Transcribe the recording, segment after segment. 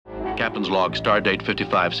Captain's log, stardate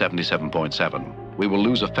 5577.7. We will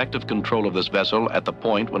lose effective control of this vessel at the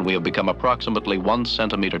point when we have become approximately 1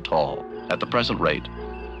 centimeter tall. At the present rate,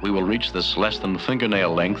 we will reach this less than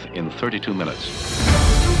fingernail length in 32 minutes.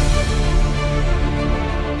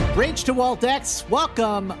 Bridge to all decks.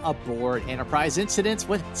 Welcome aboard Enterprise Incidents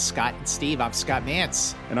with Scott and Steve. I'm Scott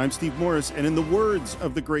Mantz. And I'm Steve Morris. And in the words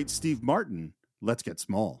of the great Steve Martin, let's get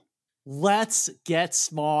small. Let's get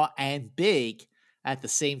small and big at the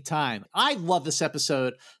same time. I love this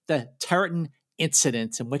episode, the Terratin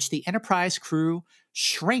incident, in which the Enterprise crew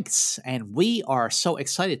shrinks. And we are so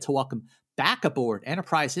excited to welcome back aboard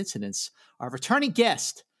Enterprise Incidents our returning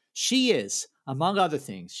guest. She is, among other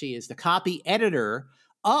things, she is the copy editor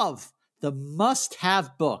of the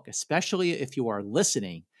must-have book, especially if you are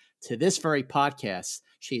listening to this very podcast.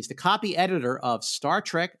 She is the copy editor of Star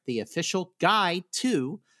Trek, the official guide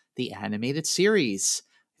to the animated series.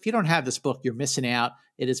 If you don't have this book, you're missing out.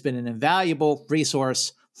 It has been an invaluable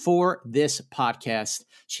resource for this podcast.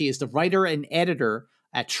 She is the writer and editor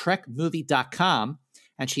at trekmovie.com,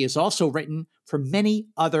 and she has also written for many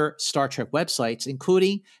other Star Trek websites,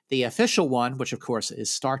 including the official one, which of course is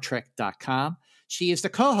StarTrek.com. She is the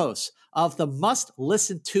co-host of the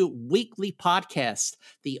must-listen-to weekly podcast,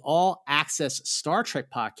 the All Access Star Trek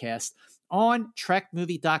podcast on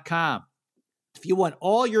trekmovie.com. If you want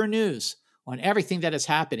all your news on everything that is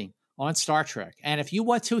happening on Star Trek, and if you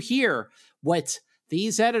want to hear what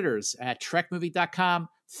these editors at trekmovie.com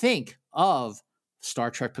think of Star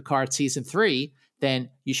Trek Picard Season 3, then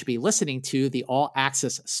you should be listening to the All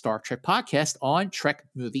Access Star Trek podcast on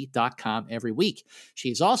trekmovie.com every week.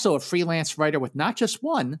 She's also a freelance writer with not just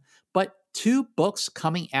one, but 2 books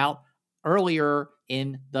coming out earlier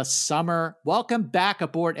in the summer. Welcome back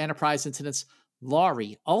aboard Enterprise Incidents,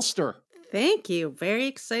 Laurie Ulster. Thank you. Very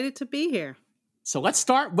excited to be here. So let's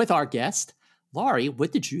start with our guest. Laurie,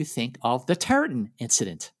 what did you think of the Terratin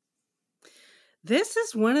incident? This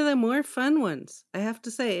is one of the more fun ones, I have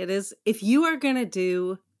to say. It is, if you are going to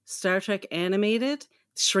do Star Trek animated,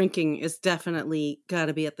 shrinking is definitely got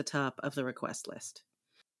to be at the top of the request list.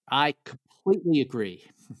 I completely agree.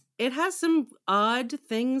 It has some odd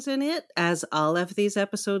things in it, as all of these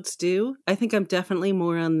episodes do. I think I'm definitely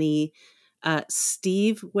more on the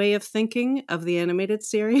Steve way of thinking of the animated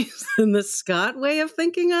series than the Scott way of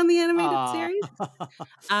thinking on the animated series.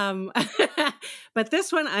 But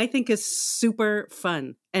this one I think is super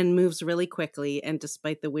fun and moves really quickly. And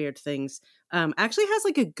despite the weird things, actually has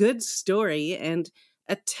like a good story and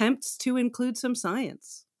attempts to include some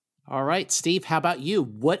science. All right, Steve, how about you?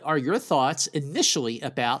 What are your thoughts initially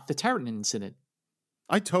about the Terratin incident?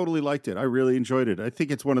 I totally liked it. I really enjoyed it. I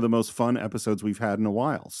think it's one of the most fun episodes we've had in a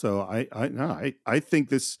while. So I think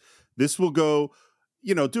this will go,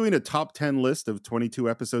 doing a top 10 list of 22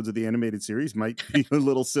 episodes of the animated series might be a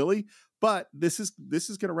little silly, but this is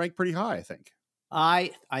going to rank pretty high, I think.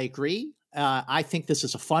 I agree. I think this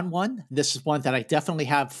is a fun one. This is one that I definitely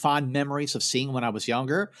have fond memories of seeing when I was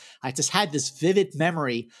younger. I just had this vivid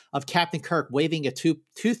memory of Captain Kirk waving a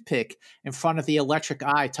toothpick in front of the electric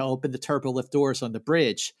eye to open the turbolift doors on the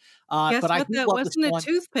bridge. Guess but what? That wasn't a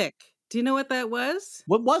toothpick. Do you know what that was?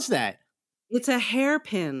 What was that? It's a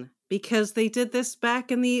hairpin, because they did this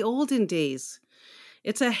back in the olden days.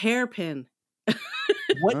 It's a hairpin.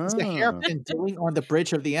 What is the hairpin doing on the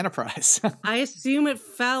bridge of the Enterprise? I assume it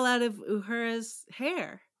fell out of Uhura's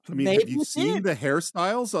hair. I mean, have you seen the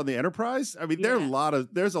hairstyles on the Enterprise? I mean, Yeah.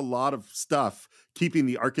 there's a lot of stuff keeping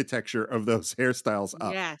the architecture of those hairstyles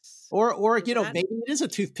up. Yes. Or maybe it is a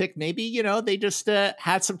toothpick. Maybe, they just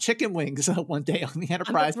had some chicken wings one day on the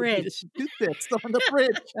Enterprise. On the bridge. Toothpicks on the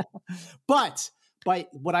bridge. But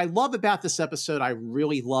what I love about this episode, I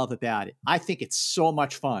really love about it. I think it's so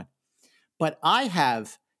much fun. But I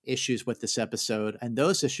have issues with this episode, and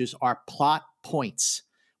those issues are plot points,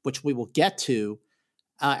 which we will get to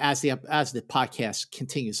as the podcast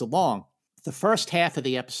continues along. The first half of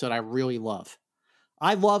the episode I really love.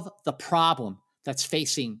 I love the problem that's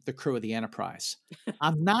facing the crew of the Enterprise.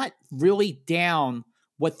 I'm not really down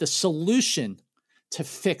with the solution to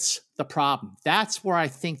fix the problem. That's where I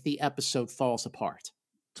think the episode falls apart.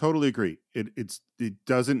 Totally agree. It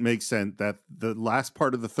doesn't make sense that the last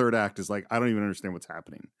part of the third act is like, I don't even understand what's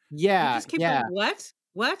happening. Yeah. You just keep going,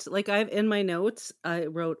 what? Like I've in my notes, I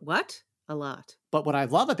wrote what? A lot. But what I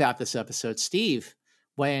love about this episode, Steve,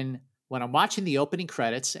 when I'm watching the opening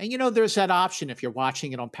credits, and there's that option if you're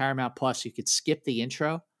watching it on Paramount Plus, you could skip the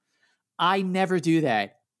intro. I never do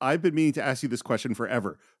that. I've been meaning to ask you this question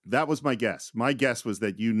forever. That was my guess. My guess was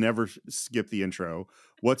that you never skip the intro.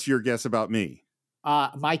 What's your guess about me?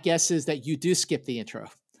 My guess is that you do skip the intro.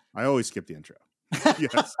 I always skip the intro.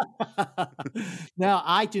 Yes. Now,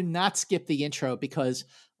 I do not skip the intro because,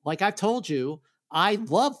 like I've told you, I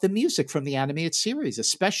love the music from the animated series,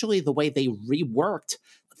 especially the way they reworked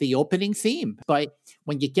the opening theme. But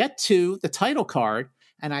when you get to the title card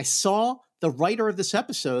and I saw the writer of this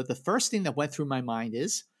episode, the first thing that went through my mind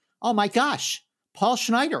is, oh my gosh, Paul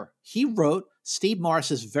Schneider. He wrote Steve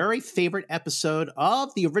Morris's very favorite episode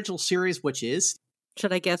of the original series, which is...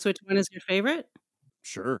 Should I guess which one is your favorite?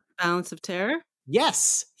 Sure. Balance of Terror?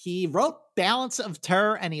 Yes, he wrote Balance of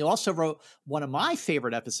Terror, and he also wrote one of my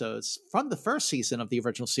favorite episodes from the first season of the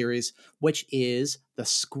original series, which is The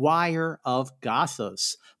Squire of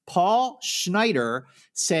Gothos. Paul Schneider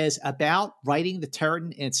says about writing the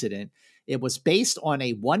Terratin incident, it was based on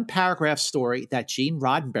a one-paragraph story that Gene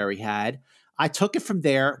Roddenberry had. I took it from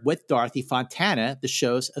there with Dorothy Fontana, the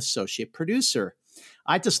show's associate producer.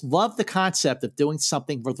 I just love the concept of doing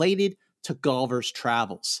something related to Gulliver's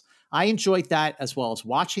Travels. I enjoyed that as well as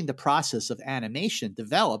watching the process of animation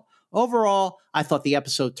develop. Overall, I thought the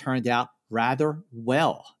episode turned out rather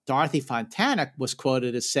well. Dorothy Fontana was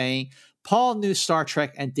quoted as saying, Paul knew Star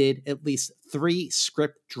Trek and did at least 3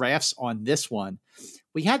 script drafts on this one.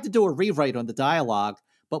 We had to do a rewrite on the dialogue,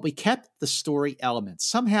 but we kept the story elements.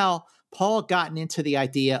 Somehow, Paul gotten into the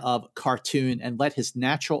idea of cartoon and let his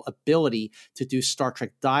natural ability to do Star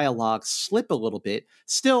Trek dialogue slip a little bit.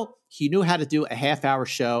 Still, he knew how to do a half-hour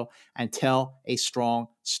show and tell a strong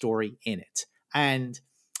story in it. And,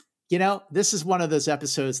 you know, this is one of those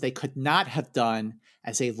episodes they could not have done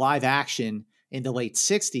as a live action in the late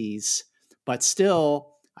 60s, but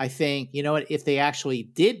still, I think, you know what, if they actually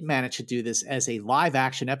did manage to do this as a live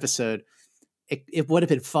action episode, it would have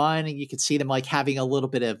been fun, and you could see them like having a little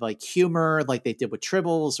bit of like humor, like they did with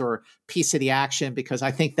Tribbles or Piece of the Action, because I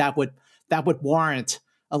think that would warrant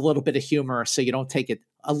a little bit of humor, so you don't take it,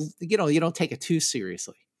 you don't take it too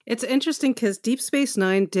seriously. It's interesting because Deep Space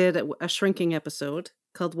Nine did a shrinking episode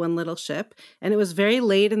called One Little Ship, and it was very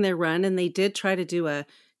late in their run, and they did try to do a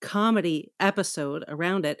comedy episode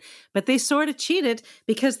around it, but they sort of cheated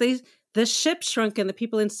because the ship shrunk and the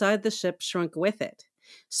people inside the ship shrunk with it.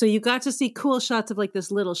 So you got to see cool shots of like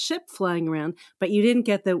this little ship flying around, but you didn't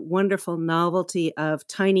get the wonderful novelty of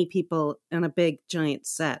tiny people on a big giant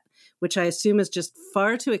set, which I assume is just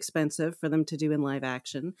far too expensive for them to do in live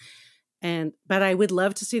action. But I would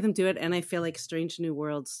love to see them do it. And I feel like Strange New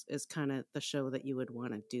Worlds is kind of the show that you would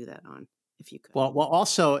want to do that on if you could. Well,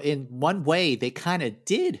 also in one way, they kind of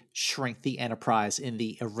did shrink the Enterprise in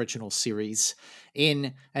the original series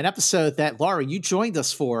in an episode that, Laura, you joined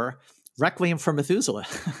us for, Requiem for Methuselah.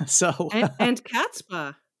 So and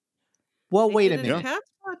Catspaw. Well, they wait a did minute.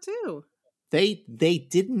 Catspaw too. They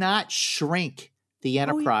did not shrink the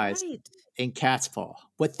Enterprise in Catspaw.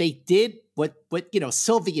 What they did, what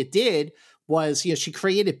Sylvia did was, she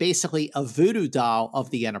created basically a voodoo doll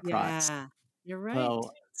of the Enterprise. Yeah, you're right.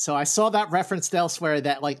 So I saw that referenced elsewhere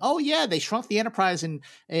that like, oh yeah, they shrunk the Enterprise in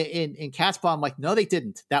Catspaw. I'm like, no, they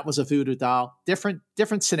didn't. That was a voodoo doll. Different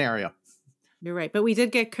scenario. You're right. But we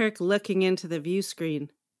did get Kirk looking into the view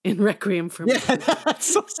screen in Requiem for Me. Yeah,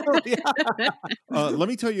 so silly. Let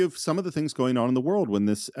me tell you some of the things going on in the world when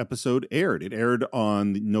this episode aired. It aired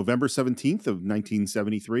on November 17th of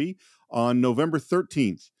 1973. On November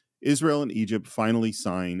 13th, Israel and Egypt finally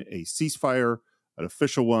sign a ceasefire, an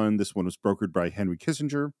official one. This one was brokered by Henry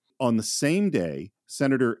Kissinger. On the same day,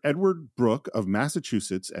 Senator Edward Brooke of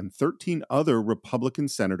Massachusetts and 13 other Republican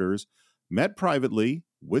senators met privately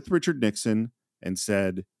with Richard Nixon and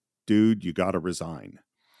said, dude, you got to resign.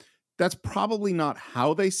 That's probably not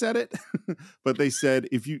how they said it, but they said,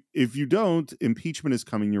 if you don't, impeachment is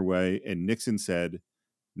coming your way. And Nixon said,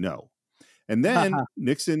 no. And then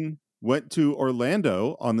Nixon went to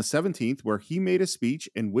Orlando on the 17th, where he made a speech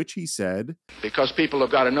in which he said, because people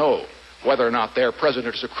have got to know whether or not their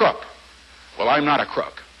president is a crook. Well, I'm not a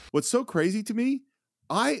crook. What's so crazy to me,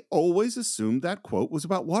 I always assumed that quote was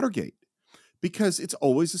about Watergate, because it's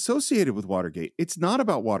always associated with Watergate. It's not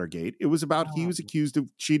about Watergate. It was about he was accused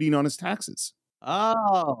of cheating on his taxes.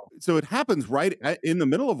 Oh. So it happens right in the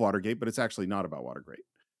middle of Watergate, but it's actually not about Watergate.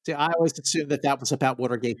 See, I always assumed that was about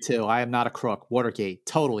Watergate too. I am not a crook. Watergate,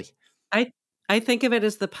 totally. I think of it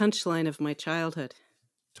as the punchline of my childhood.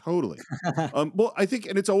 Totally. Well, I think,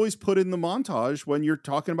 and it's always put in the montage when you're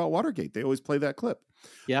talking about Watergate. They always play that clip.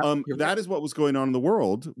 Yeah. That is what was going on in the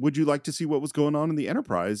world. Would you like to see what was going on in the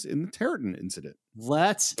Enterprise in the Terratin incident?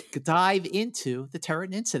 Let's dive into the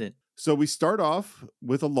Terratin incident. So we start off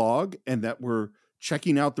with a log, and that we're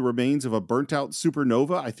checking out the remains of a burnt out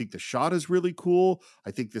supernova. I think the shot is really cool.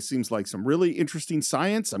 I think this seems like some really interesting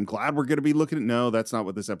science. I'm glad we're going to be looking at, no, that's not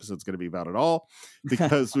what this episode's going to be about at all,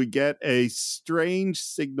 because we get a strange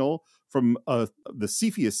signal from the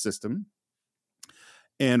Cepheus system.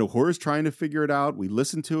 And Uhura's trying to figure it out. We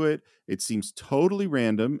listen to it. It seems totally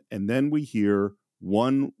random. And then we hear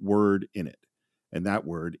one word in it. And that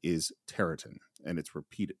word is Terratin. And it's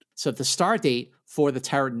repeated. So the star date for the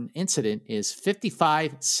Terratin incident is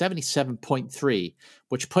 5577.3,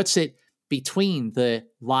 which puts it between the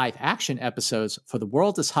live action episodes For the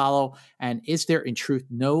World is Hollow and Is There in Truth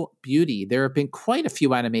No Beauty. There have been quite a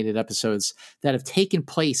few animated episodes that have taken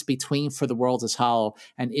place between For the World is Hollow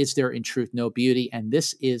and Is There in Truth No Beauty, and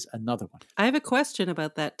this is another one. I have a question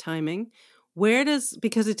about that timing.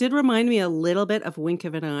 Because it did remind me a little bit of Wink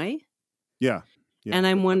of an Eye. Yeah. And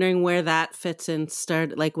I'm wondering where that fits in.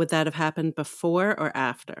 Would that have happened before or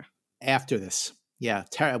after? After this. Yeah.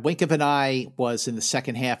 Wink of an Eye was in the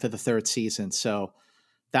second half of the third season. So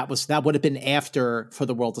that would have been after For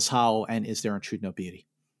the World is Hollow and Is There in Truth No Beauty.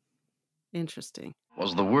 Interesting.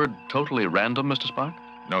 Was the word totally random, Mr. Spock?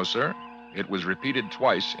 No, sir. It was repeated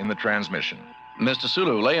twice in the transmission. Mr.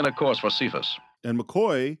 Sulu, lay in a course for Cephas. And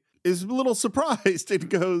McCoy is a little surprised and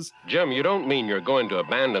goes, Jim, you don't mean you're going to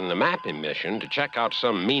abandon the mapping mission to check out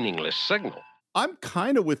some meaningless signal? I'm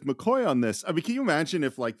kind of with McCoy on this. I mean, can you imagine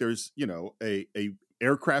if like there's, a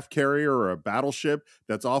aircraft carrier or a battleship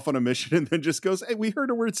that's off on a mission and then just goes, hey, we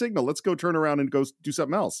heard a weird signal. Let's go turn around and go do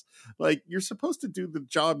something else. Like, you're supposed to do the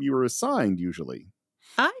job you were assigned usually.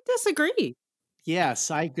 I disagree.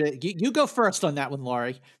 Yes, I agree. You go first on that one,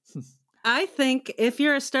 Laurie. I think if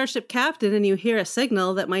you're a starship captain and you hear a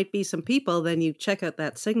signal that might be some people, then you check out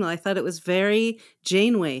that signal. I thought it was very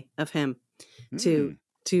Janeway of him to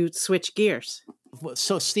switch gears.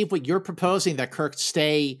 So, Steve, what you're proposing that Kirk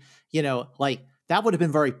stay, that would have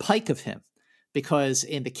been very Pike of him, because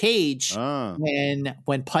in the cage, when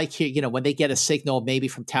Pike, when they get a signal maybe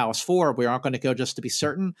from TAS-4, we aren't going to go just to be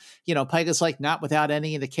certain. Pike is like, not without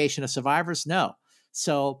any indication of survivors. No.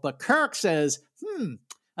 So, but Kirk says,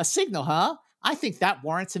 a signal, huh? I think that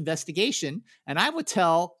warrants investigation. And I would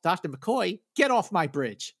tell Dr. McCoy, get off my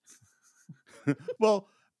bridge. Well,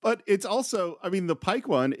 but it's also, I mean, the Pike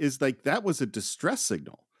one is like, that was a distress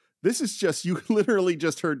signal. This is just, you literally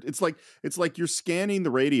just heard, it's like you're scanning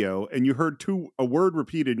the radio and you heard a word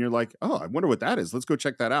repeated and you're like, oh, I wonder what that is. Let's go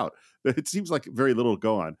check that out. It seems like very little to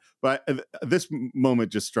go on. But this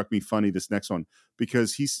moment just struck me funny, this next one,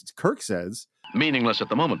 because Kirk says, meaningless at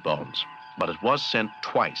the moment, Bones, but it was sent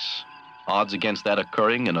twice. Odds against that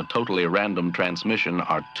occurring in a totally random transmission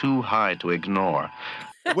are too high to ignore.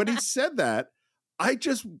 When he said that, I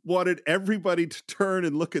just wanted everybody to turn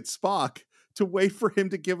and look at Spock to wait for him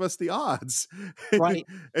to give us the odds. Right.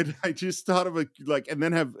 And I just thought of and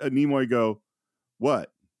then have Nimoy go,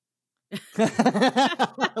 what?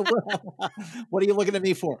 What are you looking at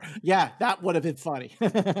me for? Yeah, that would have been funny.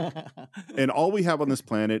 And all we have on this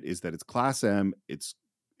planet is that it's Class M, its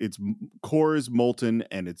core is molten,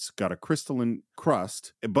 and it's got a crystalline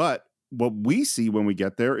crust. But what we see when we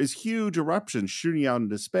get there is huge eruptions shooting out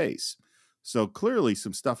into space. So clearly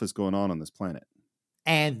some stuff is going on this planet.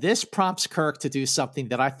 And this prompts Kirk to do something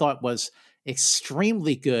that I thought was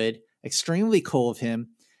extremely good, extremely cool of him.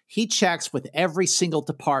 He checks with every single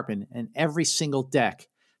department and every single deck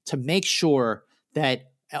to make sure that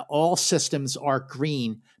all systems are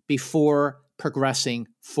green before progressing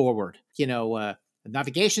forward.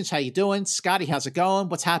 Navigations, how you doing? Scotty, how's it going?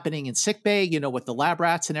 What's happening in sickbay, with the lab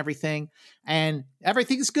rats and everything? And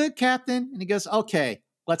everything's good, Captain. And he goes, okay,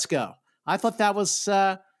 let's go. I thought that was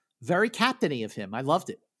very captain-y of him. I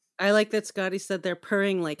loved it. I like that Scotty said they're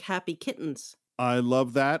purring like happy kittens. I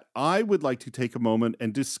love that. I would like to take a moment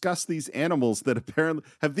and discuss these animals that apparently...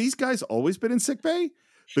 Have these guys always been in sickbay?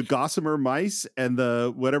 The gossamer mice and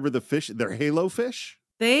the fish, they're halo fish?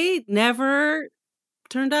 They never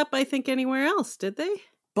turned up, I think, anywhere else, did they?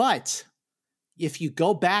 But if you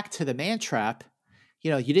go back to the man trap,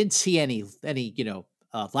 you didn't see any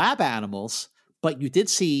lab animals, but you did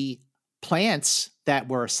see plants that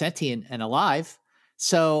were sentient and alive.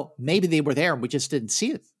 So maybe they were there and we just didn't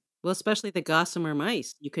see it. Well, especially the gossamer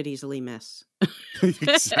mice, you could easily miss.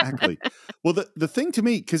 Exactly. Well, the thing to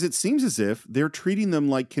me, because it seems as if they're treating them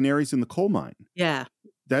like canaries in the coal mine. Yeah.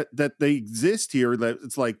 That they exist here. That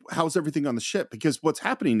it's like, how's everything on the ship? Because what's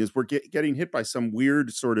happening is we're getting hit by some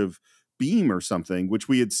weird sort of beam or something, which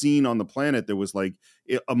we had seen on the planet that was like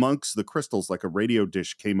amongst the crystals, like a radio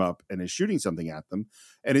dish came up and is shooting something at them.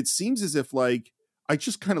 And it seems as if I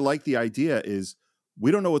just kind of like the idea is, We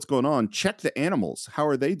don't know what's going on. Check the animals. How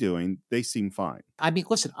are they doing? They seem fine. I mean,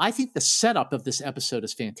 listen, I think the setup of this episode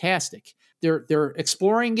is fantastic. They're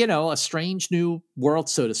exploring, a strange new world,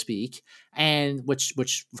 so to speak, and which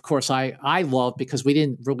of course I love, because we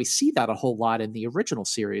didn't really see that a whole lot in the original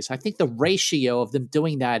series. I think the ratio of them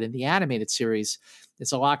doing that in the animated series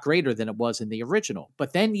is a lot greater than it was in the original.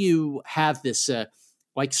 But then you have this,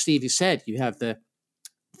 like Steve, you said, you have the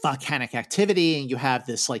volcanic activity, and you have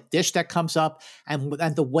this like dish that comes up,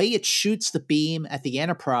 and the way it shoots the beam at the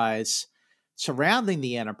Enterprise, surrounding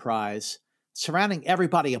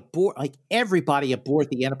everybody aboard, like everybody aboard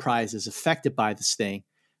the Enterprise is affected by this thing,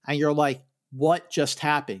 and you're like, what just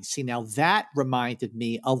happened? See, now that reminded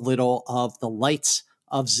me a little of the lights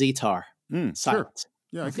of Zetar. Sure.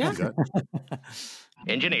 Yeah, I can see that.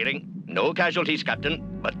 Engineering, no casualties,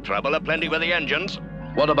 Captain, but trouble aplenty with the engines.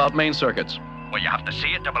 What about main circuits? Well, you have to see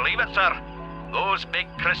it to believe it, sir. Those big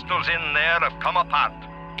crystals in there have come apart,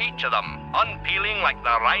 each of them unpeeling like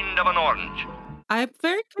the rind of an orange. I'm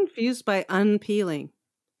very confused by unpeeling.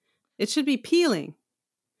 It should be peeling.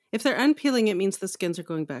 If they're unpeeling, it means the skins are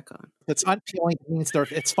going back on. If it's unpeeling, it means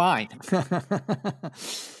it's fine.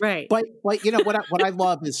 Right. But what I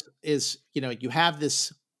love is you have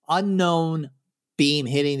this unknown beam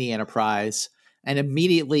hitting the Enterprise, and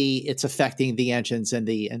immediately it's affecting the engines and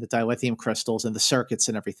the dilithium crystals and the circuits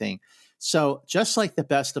and everything. So just like the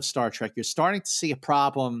best of Star Trek, you're starting to see a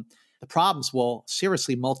problem. The problems will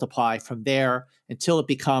seriously multiply from there until it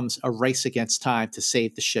becomes a race against time to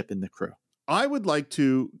save the ship and the crew. I would like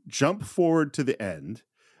to jump forward to the end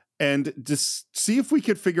and just see if we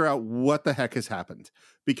could figure out what the heck has happened.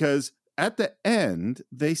 Because at the end,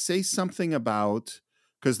 they say something about,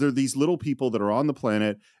 because they're these little people that are on the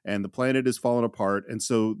planet, and the planet is falling apart. And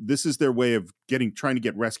so this is their way of trying to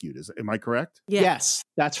get rescued. Am I correct? Yeah. Yes,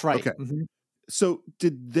 that's right. Okay. Mm-hmm. So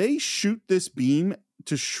did they shoot this beam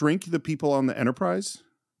to shrink the people on the Enterprise?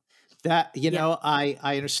 That, I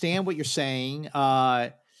understand what you're saying.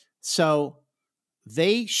 So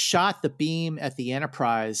they shot the beam at the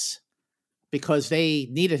Enterprise because they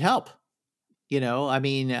needed help. I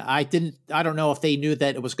mean, I don't know if they knew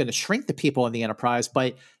that it was going to shrink the people in the Enterprise,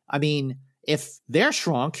 but I mean, if they're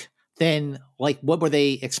shrunk, then like, what were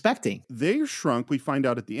they expecting? They're shrunk. We find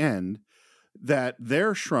out at the end that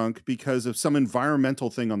they're shrunk because of some environmental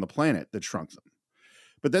thing on the planet that shrunk them.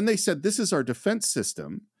 But then they said, this is our defense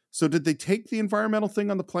system. So did they take the environmental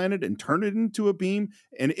thing on the planet and turn it into a beam?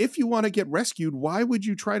 And if you want to get rescued, why would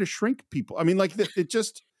you try to shrink people? I mean, like this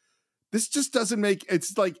just doesn't make,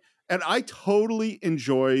 it's like, and I totally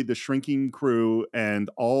enjoy the shrinking crew and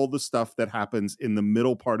all the stuff that happens in the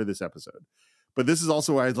middle part of this episode. But this is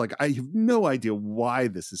also why I have no idea why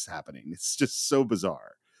this is happening. It's just so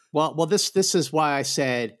bizarre. Well, this is why I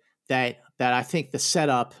said that I think the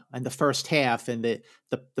setup and the first half and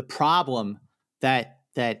the problem that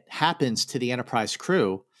happens to the Enterprise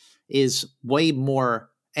crew is way more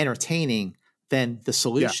entertaining than the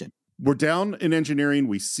solution. Yeah. We're down in engineering.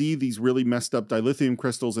 We see these really messed up dilithium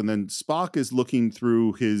crystals, and then Spock is looking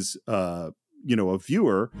through his, a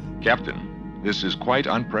viewer. Captain, this is quite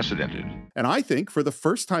unprecedented. And I think for the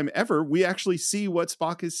first time ever, we actually see what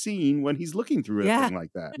Spock is seeing when he's looking through a thing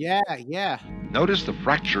like that. Yeah. Notice the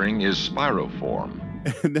fracturing is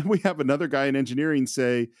spiroform. And then we have another guy in engineering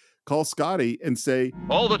call Scotty and say,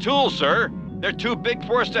 all the tools, sir. They're too big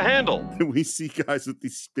for us to handle. And we see guys with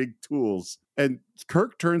these big tools. And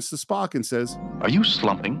Kirk turns to Spock and says, are you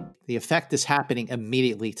slumping? The effect is happening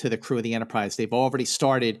immediately to the crew of the Enterprise. They've either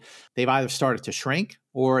started to shrink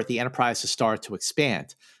or the Enterprise has started to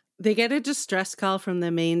expand. They get a distress call from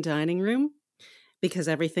the main dining room because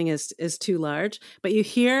everything is too large. But you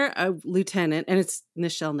hear a lieutenant, and it's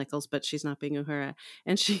Nichelle Nichols, but she's not being Uhura.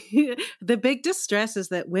 And the big distress is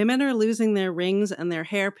that women are losing their rings and their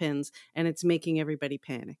hairpins, and it's making everybody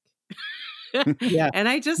panic. Yeah. And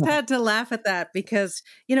I just had to laugh at that because,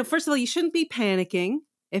 first of all, you shouldn't be panicking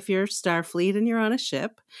if you're Starfleet and you're on a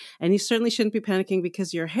ship. And you certainly shouldn't be panicking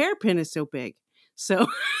because your hairpin is so big. So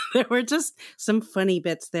there were just some funny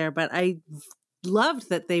bits there, but I loved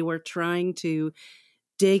that they were trying to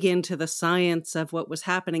dig into the science of what was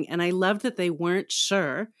happening. And I loved that they weren't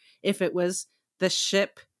sure if it was the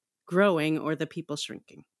ship growing or the people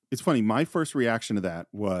shrinking. It's funny. My first reaction to that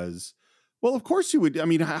was, well, of course you would. I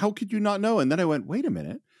mean, how could you not know? And then I went, wait a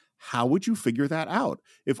minute. How would you figure that out?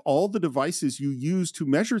 If all the devices you use to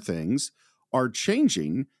measure things are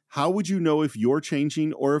changing, how would you know if you're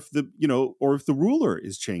changing or if the ruler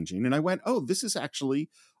is changing? And I went, oh, this is actually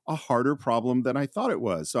a harder problem than I thought it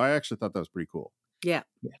was. So I actually thought that was pretty cool. Yeah.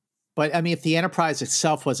 But I mean, if the Enterprise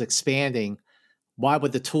itself was expanding, why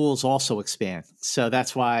would the tools also expand? So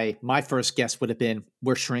that's why my first guess would have been,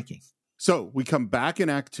 we're shrinking. So we come back in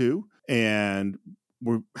Act 2, and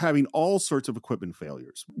we're having all sorts of equipment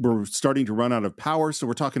failures. We're starting to run out of power. So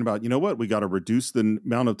we're talking about, you know what? We got to reduce the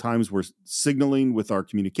amount of times we're signaling with our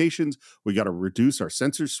communications. We got to reduce our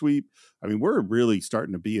sensor sweep. I mean, we're really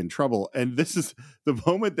starting to be in trouble. And this is the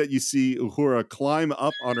moment that you see Uhura climb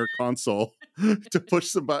up on her console to push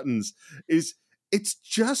some buttons. It's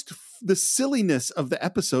just the silliness of the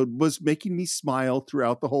episode was making me smile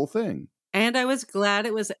throughout the whole thing. And I was glad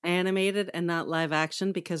it was animated and not live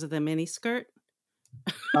action because of the mini skirt.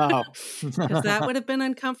 Oh, because that would have been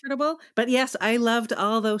uncomfortable. But yes, I loved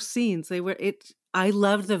all those scenes. I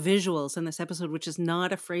loved the visuals in this episode, which is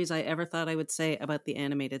not a phrase I ever thought I would say about the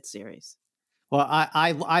animated series. Well,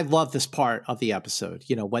 I love this part of the episode.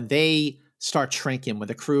 You know, when they start shrinking, when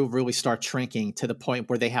the crew really start shrinking to the point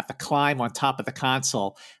where they have to climb on top of the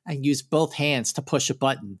console and use both hands to push a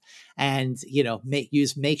button, and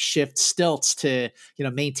use makeshift stilts to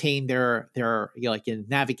maintain their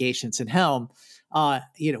navigations and helm.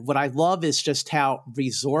 What I love is just how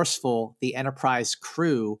resourceful the Enterprise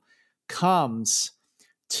crew comes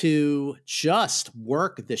to just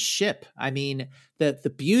work the ship. I mean,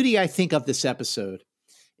 the beauty, I think, of this episode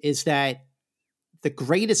is that the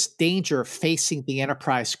greatest danger facing the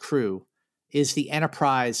Enterprise crew is the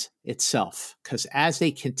Enterprise itself, because as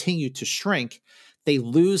they continue to shrink, they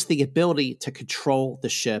lose the ability to control the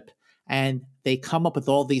ship, and they come up with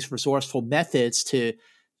all these resourceful methods to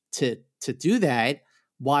do that,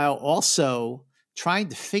 while also trying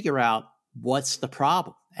to figure out what's the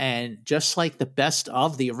problem. And just like the best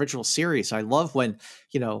of the original series, I love when,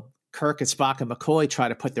 Kirk and Spock and McCoy try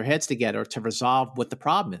to put their heads together to resolve what the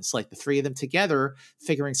problem is. Like the three of them together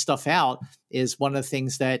figuring stuff out is one of the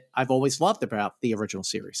things that I've always loved about the original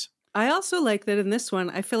series. I also like that in this one,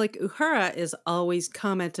 I feel like Uhura is always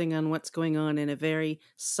commenting on what's going on in a very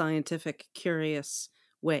scientific, curious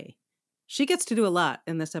way. She gets to do a lot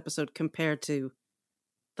in this episode compared to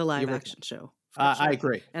the live action show. I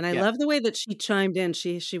agree. And I love the way that she chimed in.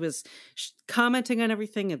 She was commenting on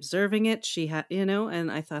everything, observing it. She had, and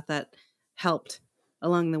I thought that helped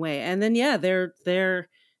along the way. And then, their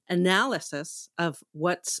analysis of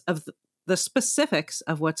the specifics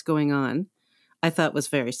of what's going on, I thought was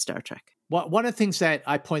very Star Trek. Well, one of the things that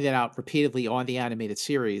I pointed out repeatedly on the animated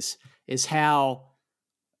series is how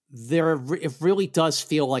it really does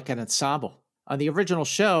feel like an ensemble. On the original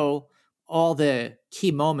show, all the key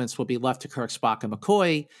moments will be left to Kirk, Spock, and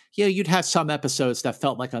McCoy. You'd have some episodes that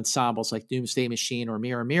felt like ensembles, like Doomsday Machine or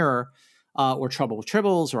Mirror Mirror, or Trouble with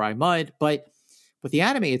Tribbles or I Mud. But with the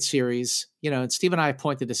animated series, and Steve and I have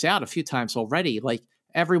pointed this out a few times already, like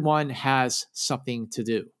everyone has something to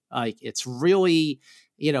do. Like it's really,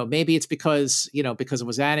 maybe it's because it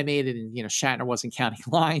was animated and, Shatner wasn't counting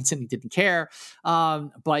lines and he didn't care.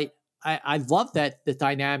 But I love that the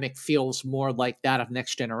dynamic feels more like that of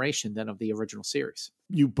Next Generation than of the original series.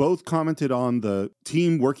 You both commented on the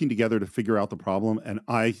team working together to figure out the problem, and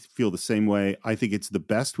I feel the same way. I think it's the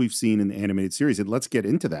best we've seen in the animated series. And let's get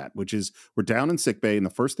into that, which is we're down in sickbay, and the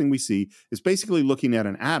first thing we see is basically looking at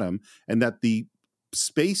an atom, and that the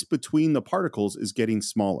space between the particles is getting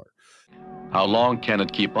smaller. How long can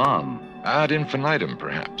it keep on? Ad infinitum,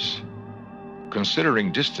 perhaps.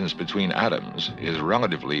 Considering distance between atoms is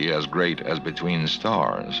relatively as great as between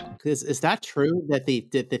stars. Is that true that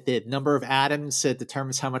the number of atoms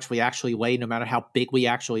determines how much we actually weigh, no matter how big we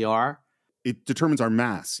actually are? It determines our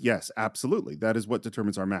mass. Yes, absolutely. That is what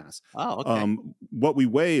determines our mass. Oh, okay. What we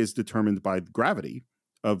weigh is determined by gravity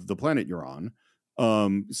of the planet you're on.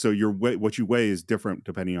 So what you weigh is different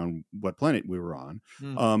depending on what planet we were on.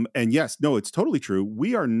 And yes, no, it's totally true.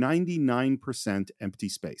 We are 99% empty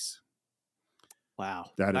space.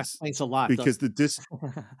 Wow, that explains a lot. Because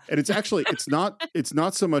and it's actually it's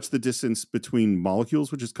not so much the distance between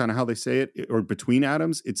molecules, which is kind of how they say it, or between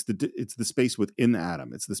atoms. It's the space within the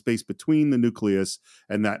atom. It's the space between the nucleus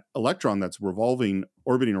and that electron that's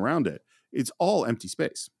orbiting around it. It's all empty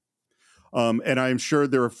space. And I'm sure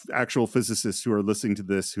there are actual physicists who are listening to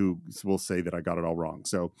this who will say that I got it all wrong.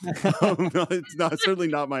 So it's certainly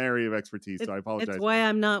not my area of expertise. So I apologize. It's why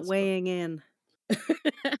I'm not weighing in.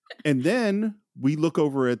 And then we look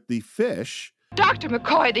over at the fish. Dr.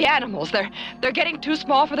 McCoy, the animals, they're getting too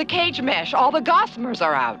small for the cage mesh. All the gossamers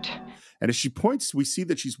are out. And as she points, we see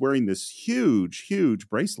that she's wearing this huge, huge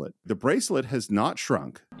bracelet. The bracelet has not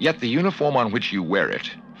shrunk. Yet the uniform on which you wear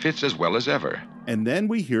it fits as well as ever. And then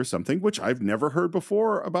we hear something which I've never heard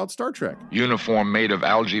before about Star Trek. Uniform made of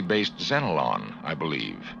algae-based xenolon, I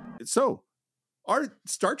believe. So, our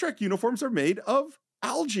Star Trek uniforms are made of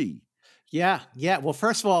algae. Yeah, yeah. Well,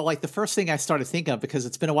 first of all, like the first thing I started thinking of, because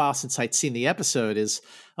it's been a while since I'd seen the episode, is,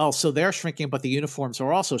 oh, so they're shrinking, but the uniforms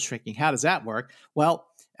are also shrinking. How does that work? Well,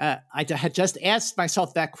 had just asked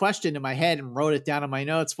myself that question in my head and wrote it down in my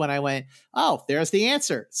notes when I went, oh, there's the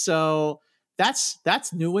answer. So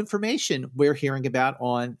that's new information we're hearing about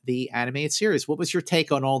on the animated series. What was your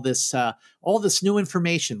take on all this new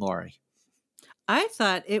information, Lori? I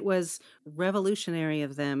thought it was revolutionary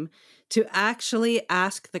of them to actually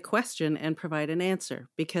ask the question and provide an answer,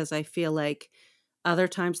 because I feel like other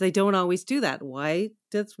times they don't always do that. Why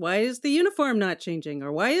is the uniform not changing,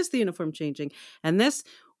 or why is the uniform changing? And this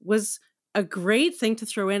was a great thing to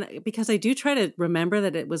throw in, because I do try to remember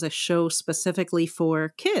that it was a show specifically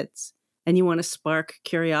for kids and you want to spark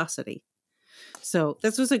curiosity. So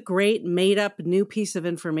this was a great made up new piece of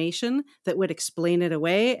information that would explain it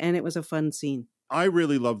away, and it was a fun scene. I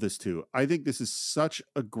really love this too. I think this is such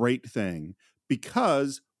a great thing,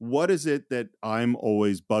 because what is it that I'm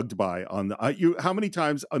always bugged by on the how many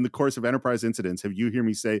times on the course of Enterprise incidents have you hear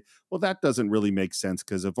me say, well, that doesn't really make sense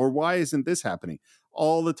because of, or why isn't this happening?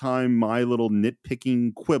 All the time, my little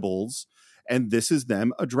nitpicking quibbles, and this is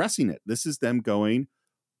them addressing it. This is them going,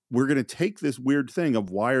 we're going to take this weird thing of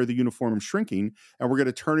why are the uniforms shrinking, and we're going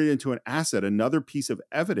to turn it into an asset, another piece of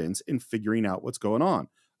evidence in figuring out what's going on.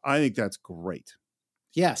 I think that's great.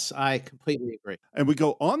 Yes, I completely agree. And we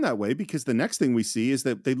go on that way because the next thing we see is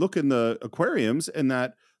that they look in the aquariums and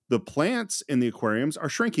that the plants in the aquariums are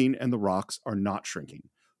shrinking and the rocks are not shrinking.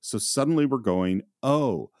 So suddenly we're going,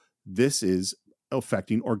 oh, this is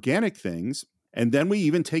affecting organic things. And then we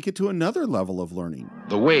even take it to another level of learning.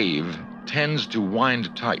 The wave tends to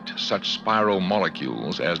wind tight such spiral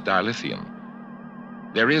molecules as dilithium.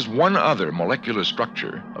 There is one other molecular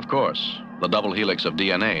structure. Of course, the double helix of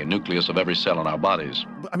DNA, nucleus of every cell in our bodies.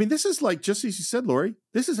 I mean, this is like, just as you said, Lori,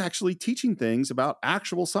 this is actually teaching things about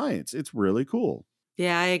actual science. It's really cool.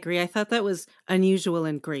 Yeah, I agree. I thought that was unusual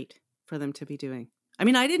and great for them to be doing. I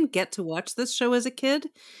mean, I didn't get to watch this show as a kid.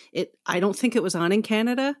 I don't think it was on in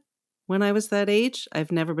Canada when I was that age.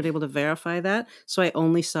 I've never been able to verify that, so I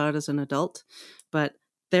only saw it as an adult. But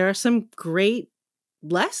there are some great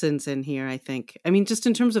lessons in here, I think. I mean, just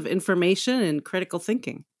in terms of information and critical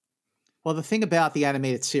thinking. Well, the thing about the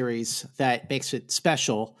animated series that makes it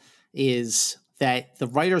special is that the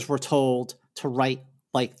writers were told to write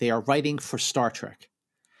like they are writing for Star Trek.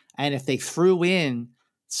 And if they threw in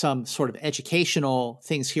some sort of educational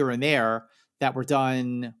things here and there that were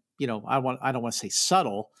done, I don't want to say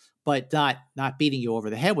subtle, but not beating you over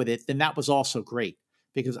the head with it, then that was also great.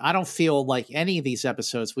 Because I don't feel like any of these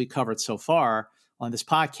episodes we covered so far on this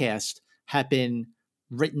podcast have been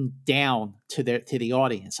written down to the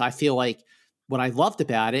audience. I feel like what I loved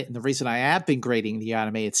about it, and the reason I have been grading the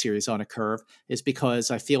animated series on a curve, is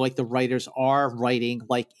because I feel like the writers are writing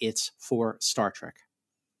like it's for Star Trek.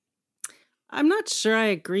 I'm not sure I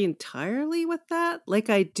agree entirely with that. Like,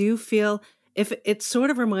 I do feel, if it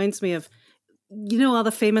sort of reminds me of, all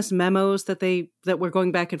the famous memos that were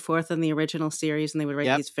going back and forth in the original series, and they would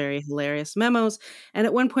write these very hilarious memos. And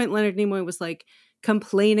at one point, Leonard Nimoy was like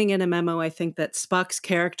complaining in a memo, I think, that Spock's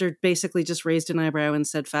character basically just raised an eyebrow and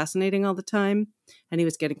said fascinating all the time. And he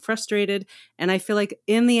was getting frustrated. And I feel like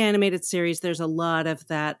in the animated series, there's a lot of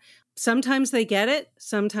that. Sometimes they get it,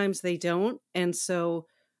 sometimes they don't. And so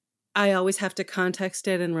I always have to context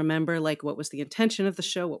it and remember, like, what was the intention of the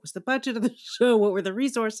show? What was the budget of the show? What were the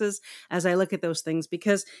resources as I look at those things?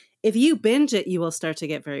 Because if you binge it, you will start to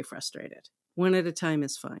get very frustrated. One at a time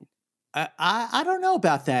is fine. I don't know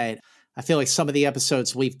about that. I feel like some of the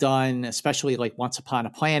episodes we've done, especially like Once Upon a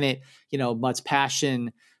Planet, Mud's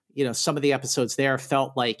Passion, some of the episodes there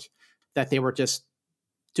felt like that they were just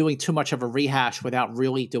doing too much of a rehash without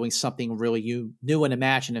really doing something really new and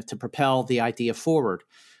imaginative to propel the idea forward.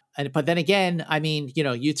 But then again, I mean,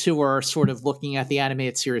 you two are sort of looking at the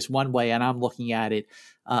animated series one way, and I'm looking at it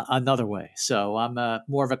another way. So I'm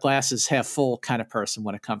more of a glasses half full kind of person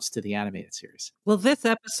when it comes to the animated series. Well, this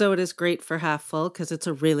episode is great for half full because it's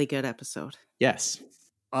a really good episode. Yes.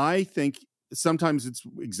 I think sometimes it's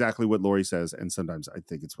exactly what Lori says, and sometimes I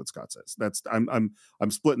think it's what Scott says. I'm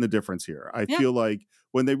splitting the difference here. I feel like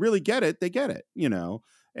when they really get it, they get it,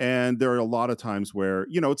 And there are a lot of times where,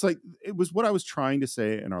 it's like, it was what I was trying to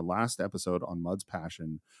say in our last episode on Mud's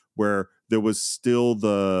Passion, where there was still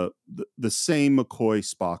the same McCoy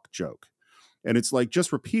Spock joke. And it's like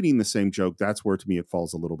just repeating the same joke. That's where, to me, it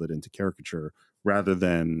falls a little bit into caricature rather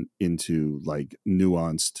than into like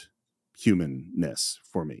nuanced humanness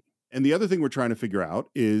for me. And the other thing we're trying to figure out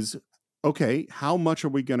is, okay, how much are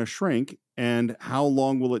we going to shrink and how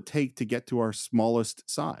long will it take to get to our smallest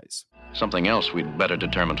size? Something else we'd better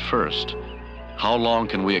determine first. How long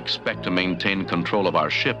can we expect to maintain control of our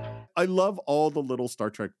ship? I love all the little Star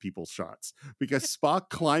Trek people shots because Spock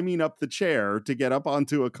climbing up the chair to get up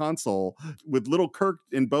onto a console with little Kirk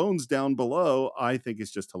and Bones down below, I think is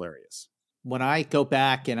just hilarious. When I go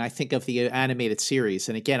back and I think of the animated series,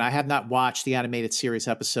 and again, I have not watched the animated series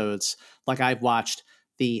episodes like I've watched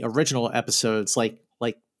the original episodes like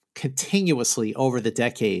continuously over the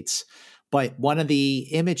decades. But one of the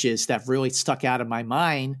images that really stuck out in my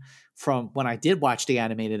mind from when I did watch the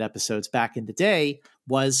animated episodes back in the day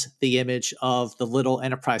was the image of the little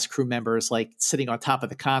Enterprise crew members like sitting on top of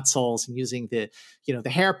the consoles and using the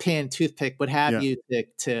hairpin, toothpick, what have you,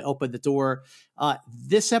 to open the door.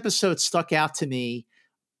 This episode stuck out to me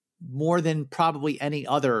more than probably any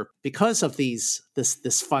other because of this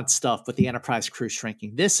fun stuff with the Enterprise crew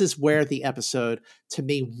shrinking. This is where the episode to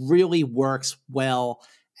me really works well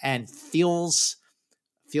and feels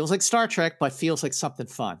like Star Trek, but feels like something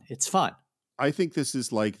fun. It's fun. I think this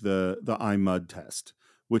is like the I'm Mud test,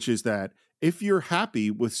 which is that if you're happy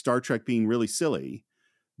with Star Trek being really silly,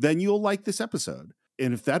 then you'll like this episode.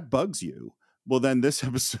 And if that bugs you, well, then this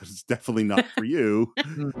episode is definitely not for you.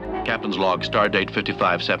 Captain's log, stardate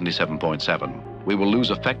 5577.7. We will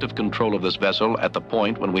lose effective control of this vessel at the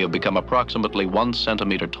point when we have become approximately 1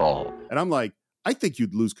 centimeter tall. And I'm like, I think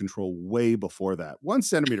you'd lose control way before that. 1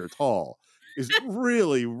 centimeter tall is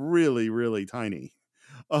really, really, really tiny.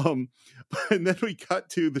 And then we cut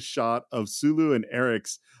to the shot of Sulu and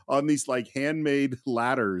Eric's on these like handmade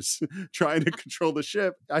ladders trying to control the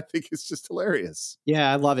ship. I think it's just hilarious.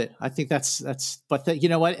 Yeah, I love it. I think that's, but you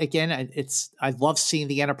know what? Again, I love seeing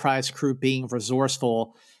the Enterprise crew being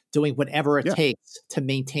resourceful, doing whatever it takes to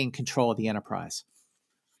maintain control of the Enterprise.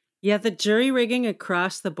 Yeah, the jury rigging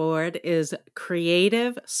across the board is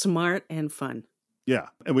creative, smart, and fun. Yeah.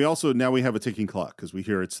 And we also, now we have a ticking clock because we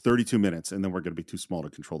hear it's 32 minutes and then we're going to be too small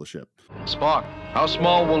to control the ship. Spock, how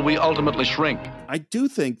small will we ultimately shrink? I do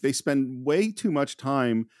think they spend way too much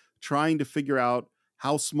time trying to figure out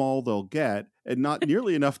how small they'll get and not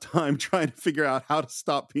nearly enough time trying to figure out how to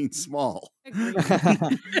stop being small.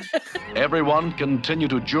 Everyone continue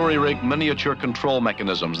to jury rig miniature control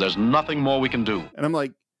mechanisms. There's nothing more we can do. And I'm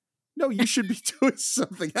like, no, you should be doing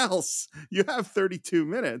something else. You have 32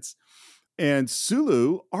 minutes. And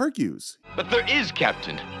Sulu argues. But there is,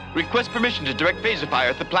 Captain. Request permission to direct phaser fire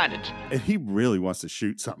at the planet. And he really wants to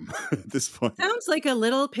shoot something at this point. Sounds like a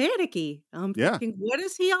little panicky. I'm thinking, what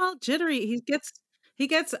is he all jittery? He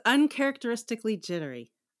gets uncharacteristically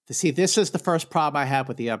jittery. See, this is the first problem I have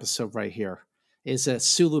with the episode right here, is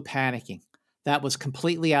Sulu panicking. That was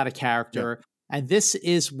completely out of character. Yeah. And this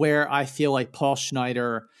is where I feel like Paul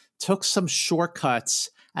Schneider took some shortcuts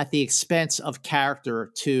at the expense of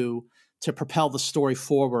character to propel the story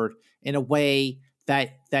forward in a way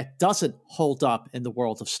that doesn't hold up in the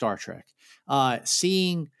world of Star Trek.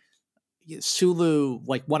 Seeing Sulu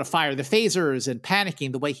like want to fire the phasers and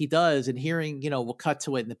panicking the way he does, and hearing, we'll cut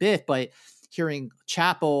to it in a bit, but hearing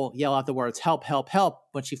Chapel yell out the words, help, help, help,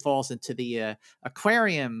 when she falls into the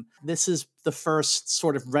aquarium. This is the first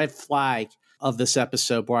sort of red flag of this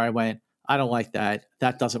episode where I went, I don't like that.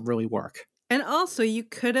 That doesn't really work. And also you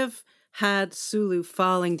could have had Sulu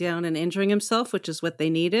falling down and injuring himself, which is what they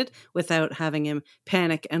needed, without having him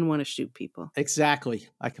panic and want to shoot people. Exactly.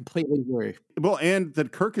 I completely agree. Well, and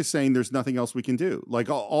that Kirk is saying there's nothing else we can do. Like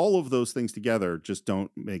all of those things together just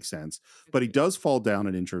don't make sense. But he does fall down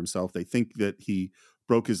and injure himself. They think that he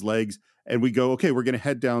broke his legs. And we go, okay, we're going to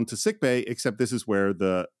head down to sickbay, except this is where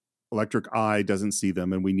the electric eye doesn't see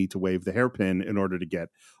them, and we need to wave the hairpin in order to get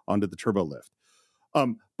onto the turbo lift.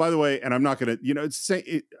 By the way, and I'm not going to,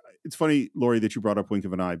 it's funny, Lori, that you brought up Wink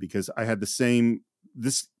of an Eye, because I had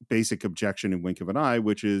this basic objection in Wink of an Eye,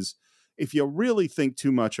 which is if you really think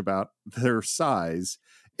too much about their size,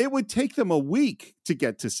 it would take them a week to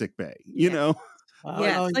get to sickbay, you know?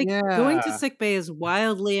 Going to sickbay is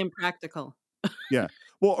wildly impractical. Yeah.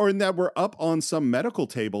 Well, or in that we're up on some medical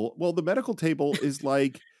table. Well, the medical table is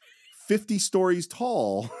like 50 stories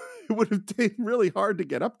tall. It would have been really hard to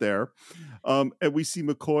get up there. And we see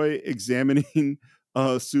McCoy examining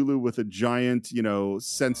Sulu with a giant,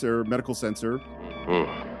 medical sensor.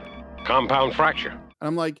 Compound fracture. And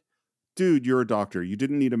I'm like, dude, you're a doctor. You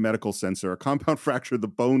didn't need a medical sensor. A compound fracture, the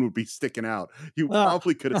bone would be sticking out. You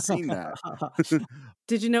probably could have seen that.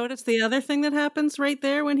 Did you notice the other thing that happens right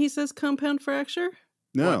there when he says compound fracture?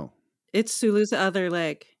 No. What? It's Sulu's other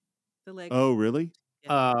leg. The leg. Oh, really?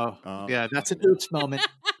 Yeah, that's an oops moment.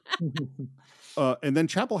 And then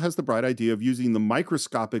Chapel has the bright idea of using the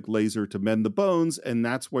microscopic laser to mend the bones, and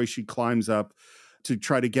that's why she climbs up to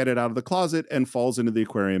try to get it out of the closet and falls into the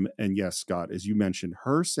aquarium. And yes, Scott, as you mentioned,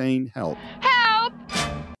 her saying help. Help!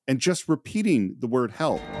 and just repeating the word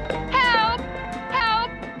help. Help!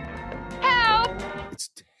 Help! Help! It's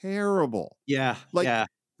terrible. Yeah. Like, yeah.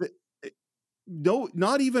 No,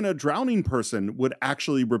 not even a drowning person would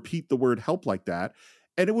actually repeat the word help like that.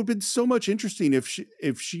 And it would have been so much interesting if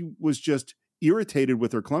she was just irritated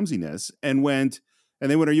with her clumsiness and went,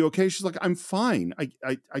 are you okay? She's like, I'm fine.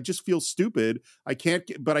 I just feel stupid. I can't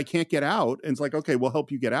get out. And it's like, okay, we'll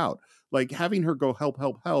help you get out. Like, having her go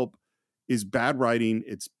help is bad writing.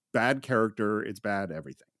 It's bad character. It's bad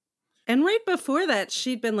everything. And right before that,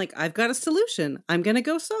 she'd been like, I've got a solution. I'm going to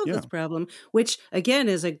go solve this problem, which again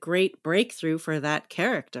is a great breakthrough for that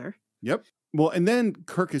character. Yep. Well, and then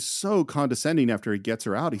Kirk is so condescending after he gets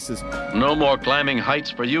her out. He says, "No more climbing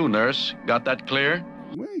heights for you, nurse. Got that clear?"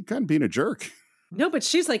 Well, you're kind of being a jerk. No, but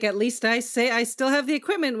she's like, at least I say I still have the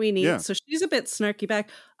equipment we need. Yeah. So she's a bit snarky back.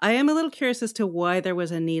 I am a little curious as to why there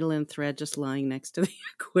was a needle and thread just lying next to the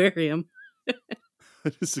aquarium.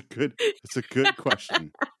 It's a good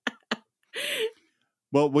question.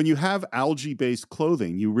 Well, when you have algae-based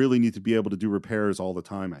clothing, you really need to be able to do repairs all the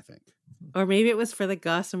time, I think. Or maybe it was for the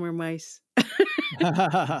gossamer mice.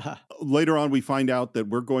 Later on, we find out that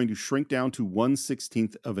we're going to shrink down to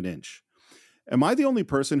 1/16 of an inch. Am I the only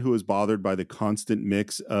person who is bothered by the constant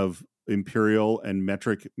mix of imperial and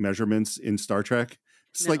metric measurements in Star Trek?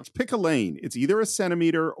 It's like, pick a lane. It's either a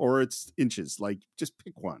centimeter or it's inches. Like, just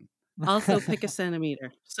pick one. Also pick a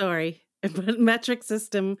centimeter. Sorry. But metric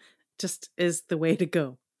system just is the way to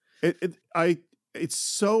go. It's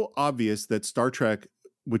so obvious that Star Trek,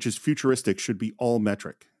 which is futuristic, should be all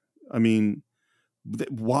metric. I mean,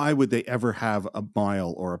 why would they ever have a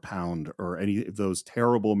mile or a pound or any of those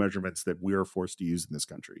terrible measurements that we're forced to use in this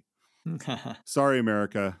country? Sorry,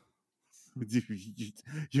 America.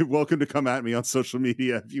 You're welcome to come at me on social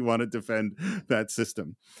media if you want to defend that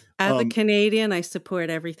system. As a Canadian, I support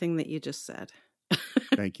everything that you just said.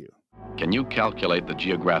 Thank you. Can you calculate the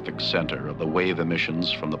geographic center of the wave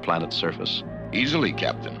emissions from the planet's surface? Easily,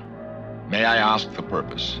 Captain. May I ask the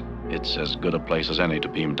purpose? It's as good a place as any to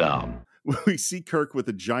beam down. We see Kirk with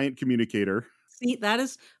a giant communicator. See, that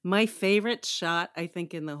is my favorite shot, I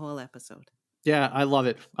think, in the whole episode. Yeah, I love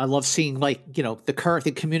it. I love seeing,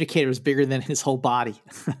 the communicator is bigger than his whole body.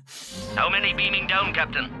 How many beaming down,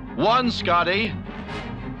 Captain? One, Scotty.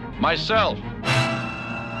 Myself.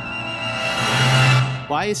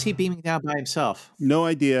 Why is he beaming down by himself? No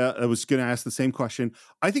idea. I was going to ask the same question.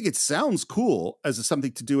 I think it sounds cool as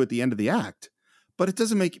something to do at the end of the act, but it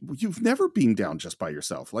doesn't you've never beamed down just by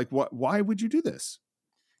yourself. Like, why would you do this?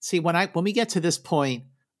 See, when we get to this point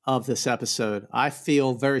of this episode, I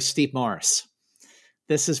feel very Steve Morris.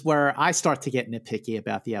 This is where I start to get nitpicky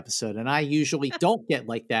about the episode, and I usually don't get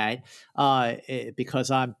like that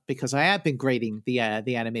because I have been grading the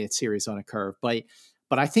animated series on a curve.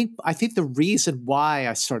 But I think the reason why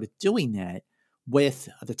I started doing that with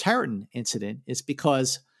the Terratin incident is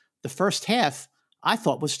because the first half I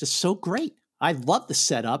thought was just so great. I loved the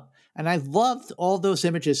setup, and I loved all those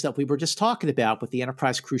images that we were just talking about with the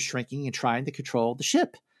Enterprise crew shrinking and trying to control the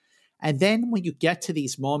ship. And then when you get to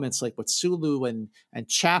these moments like with Sulu and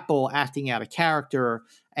Chapel acting out of character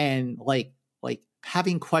and like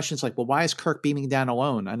having questions like, well, why is Kirk beaming down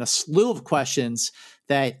alone? And a slew of questions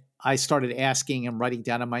that I started asking and writing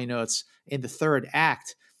down in my notes in the third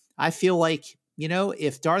act. I feel like,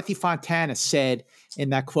 if Dorothy Fontana said in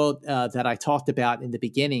that quote that I talked about in the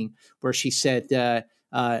beginning, where she said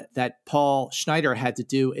that Paul Schneider had to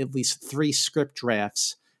do at least 3 script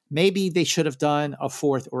drafts, maybe they should have done a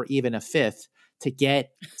 4th or even a 5th to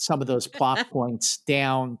get some of those plot points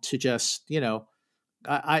down to just,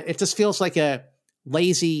 it just feels like a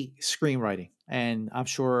lazy screenwriting. And I'm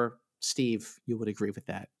sure, Steve, you would agree with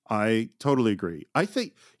that. I totally agree. I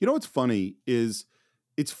think, what's funny is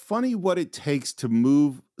it's funny what it takes to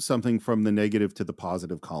move something from the negative to the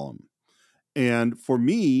positive column. And for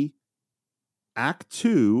me, Act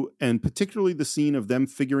 2, and particularly the scene of them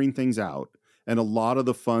figuring things out, and a lot of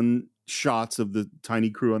the fun shots of the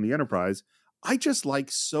tiny crew on the Enterprise, I just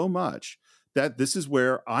like so much that this is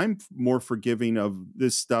where I'm more forgiving of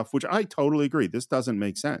this stuff, which I totally agree. This doesn't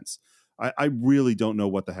make sense. I really don't know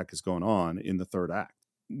what the heck is going on in the third act.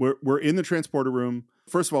 We're in the transporter room.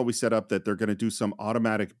 First of all, we set up that they're going to do some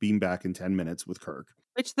automatic beam back in 10 minutes with Kirk.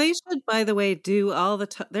 Which they should, by the way, do all the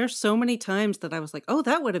time. There's so many times that I was like, oh,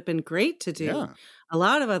 that would have been great to do a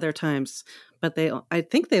lot of other times. But I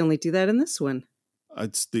think they only do that in this one.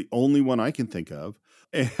 It's the only one I can think of.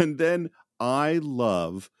 And then I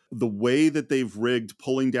love the way that they've rigged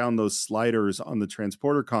pulling down those sliders on the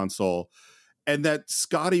transporter console. And that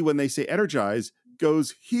Scotty, when they say energize,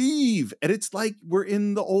 goes heave. And it's like we're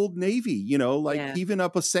in the old Navy, heaving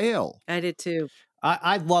up a sail. I did too.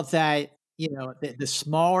 I love that. The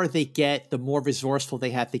smaller they get, the more resourceful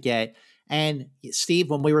they have to get. And Steve,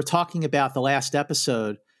 when we were talking about the last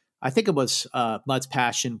episode, I think it was Mud's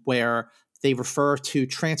Passion, where they refer to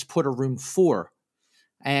Transporter Room 4.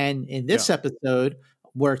 And in this episode,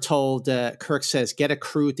 we're told, Kirk says, get a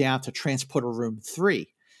crew down to Transporter Room 3.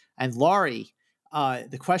 And Laurie,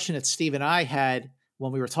 the question that Steve and I had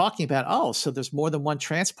when we were talking about, so there's more than one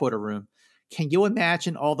transporter room. Can you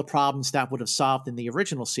imagine all the problems that would have solved in the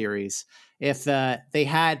original series if they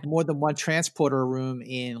had more than one transporter room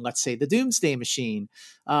in, let's say, the Doomsday Machine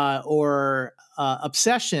or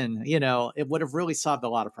Obsession? It would have really solved a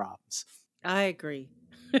lot of problems. I agree.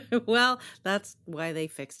 Well, that's why they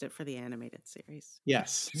fixed it for the animated series.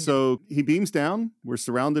 Yes. So he beams down. We're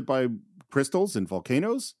surrounded by crystals and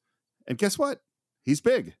volcanoes. And guess what? He's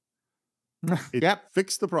big. It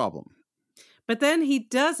fixed the problem. But then he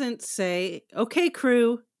doesn't say, okay,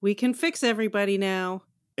 crew, we can fix everybody now.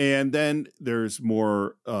 And then there's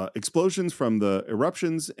more explosions from the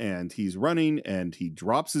eruptions, and he's running, and he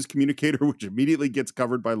drops his communicator, which immediately gets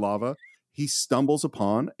covered by lava. He stumbles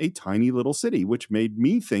upon a tiny little city, which made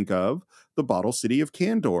me think of the bottle city of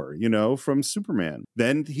Kandor, from Superman.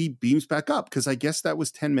 Then he beams back up, because I guess that was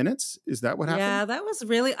 10 minutes. Is that what happened? Yeah, that was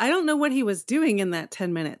really, I don't know what he was doing in that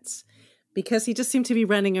 10 minutes, because he just seemed to be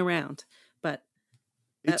running around. But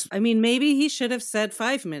maybe he should have said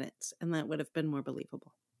 5 minutes, and that would have been more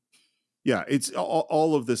believable. Yeah, it's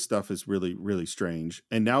all of this stuff is really, really strange.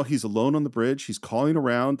 And now he's alone on the bridge. He's calling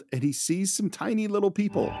around, and he sees some tiny little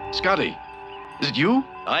people. Scotty, is it you?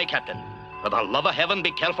 Aye, Captain. For the love of heaven,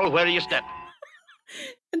 be careful where you step.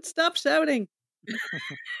 And stop shouting.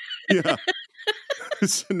 Yeah.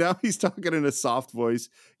 So now he's talking in a soft voice.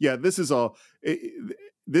 Yeah, this is all.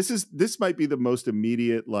 This might be the most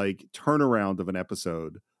immediate turnaround of an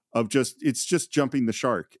episode. It's just jumping the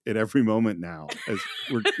shark at every moment now as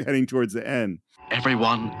we're heading towards the end.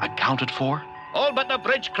 Everyone accounted for? All but the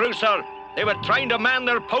bridge crew, sir. They were trying to man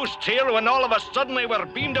their posts here when all of a sudden they were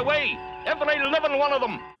beamed away. Every living one of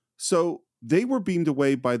them. So they were beamed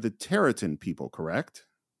away by the Terratin people, correct?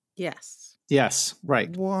 Yes. Yes,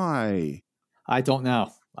 right. Why? I don't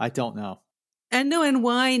know. And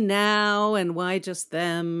why now? And why just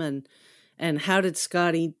them? And how did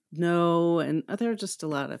Scotty know? And there are just a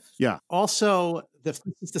lot of... Yeah. Also, this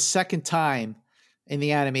is the second time in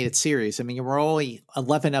the animated series. I mean, we're only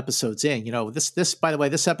 11 episodes in. This by the way,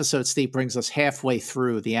 this episode, Steve, brings us halfway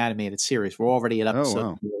through the animated series. We're already at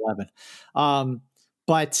episode 11.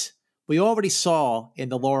 But we already saw in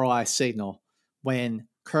the Lorelei signal when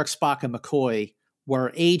Kirk, Spock, and McCoy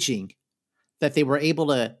were aging that they were able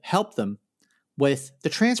to help them with the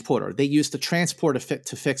transporter. They used the transporter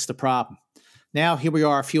to fix the problem. Now, here we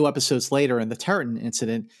are a few episodes later in the Terratin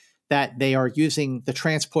incident that they are using the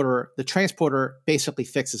transporter. The transporter basically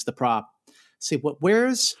fixes the problem. See,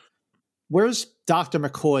 where's Dr.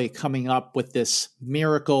 McCoy coming up with this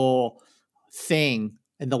miracle thing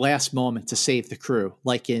in the last moment to save the crew,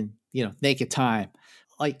 like in, Naked Time?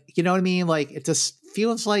 You know what I mean? It just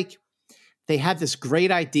feels like they had this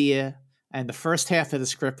great idea, and the first half of the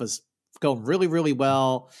script was going really, really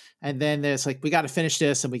well. And then there's we got to finish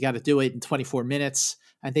this and we got to do it in 24 minutes.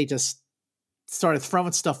 And they just started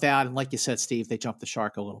throwing stuff out. And like you said, Steve, they jumped the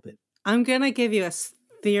shark a little bit. I'm going to give you a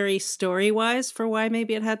theory story-wise for why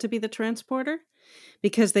maybe it had to be the transporter.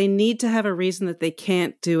 Because they need to have a reason that they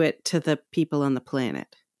can't do it to the people on the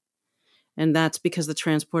planet. And that's because the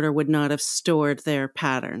transporter would not have stored their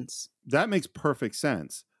patterns. That makes perfect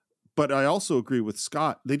sense. But I also agree with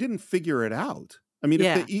Scott. They didn't figure it out. I mean,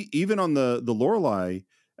 if even on the Lorelei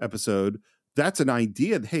episode, that's an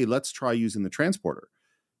idea. Hey, let's try using the transporter.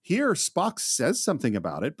 Here, Spock says something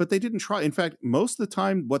about it, but they didn't try. In fact, most of the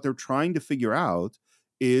time, what they're trying to figure out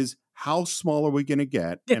is how small are we going to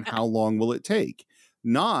get and how long will it take?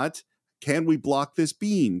 Not, can we block this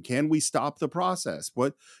beam? Can we stop the process?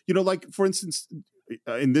 What, for instance,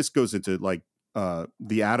 and this goes into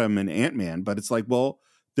the Atom and Ant-Man, but it's well,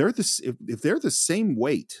 if they're the same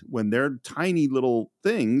weight when they're tiny little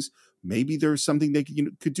things, maybe there's something they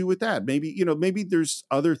could do with that. Maybe there's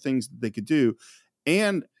other things that they could do.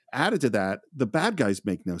 And added to that, the bad guys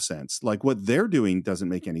make no sense. What they're doing doesn't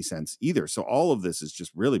make any sense either. So all of this is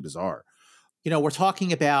just really bizarre. We're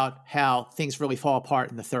talking about how things really fall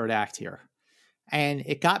apart in the third act here. And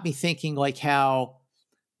it got me thinking how,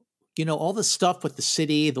 all the stuff with the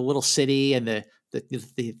city, the little city, and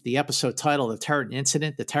the episode title, the Terratin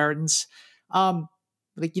incident, the Terratins, you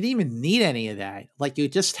didn't even need any of that. You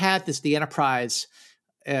just had the Enterprise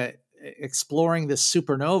exploring this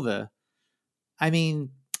supernova. I mean,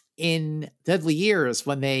 in Deadly Years,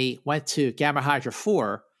 when they went to Gamma Hydra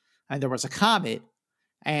 4 and there was a comet,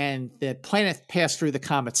 and the planet passed through the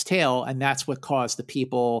comet's tail, and that's what caused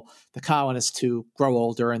the colonists, to grow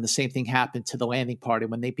older. And the same thing happened to the landing party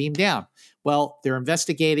when they beamed down. Well, they're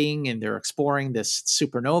investigating and they're exploring this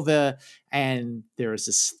supernova, and there's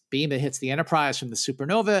this beam that hits the Enterprise from the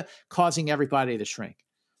supernova, causing everybody to shrink.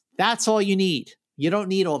 That's all you need. You don't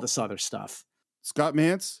need all this other stuff. Scott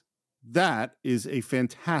Mantz, that is a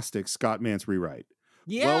fantastic Scott Mantz rewrite.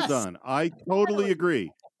 Yes. Well done. I totally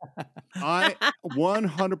agree. I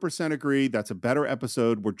 100% agree. That's a better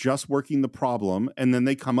episode. We're just working the problem, and then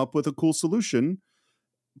they come up with a cool solution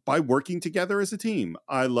by working together as a team.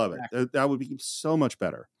 I love it. That would be so much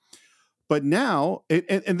better. But now,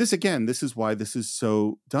 and this again, this is why this is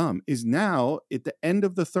so dumb, is now at the end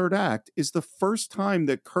of the third act is the first time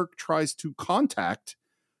that Kirk tries to contact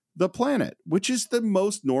the planet, which is the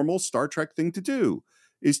most normal Star Trek thing to do,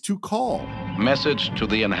 is to call. Message to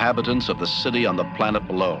the inhabitants of the city on the planet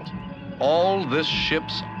below. All this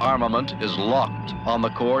ship's armament is locked on the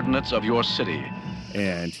coordinates of your city.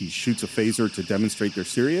 And he shoots a phaser to demonstrate they're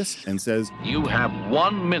serious and says, You have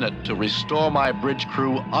 1 minute to restore my bridge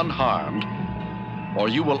crew unharmed, or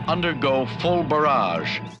you will undergo full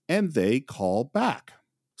barrage. And they call back.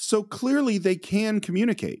 So clearly they can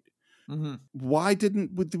communicate. Mm-hmm. Why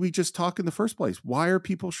didn't we just talk in the first place? Why are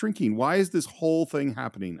people shrinking? Why is this whole thing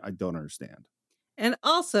happening? I don't understand. And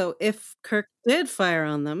also, if Kirk did fire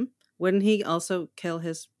on them, wouldn't he also kill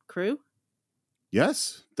his crew?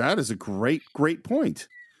 Yes, that is a great point.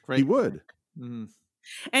 He would. Mm-hmm.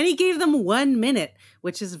 And he gave them 1 minute,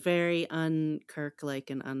 which is very un-Kirk-like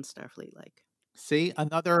and un-Starfleet-like. See,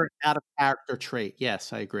 another out-of-character trait.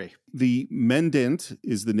 Yes, I agree. The Mendant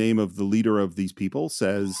is the name of the leader of these people,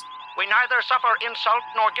 says, We neither suffer insult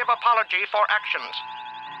nor give apology for actions,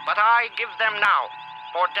 but I give them now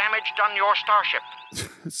for damage done your starship.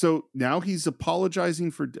 So now he's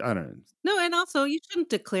apologizing for, I don't know. No, and also you shouldn't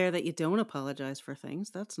declare that you don't apologize for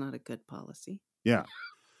things. That's not a good policy. Yeah.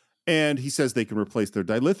 And he says they can replace their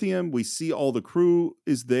dilithium. We see all the crew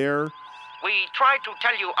is there. We tried to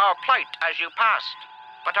tell you our plight as you passed,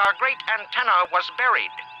 but our great antenna was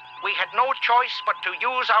buried. We had no choice but to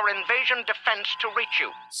use our invasion defense to reach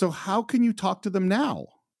you. So how can you talk to them now?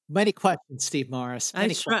 Many questions, Steve Morris.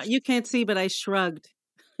 Many questions. You can't see, but I shrugged.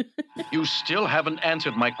 You still haven't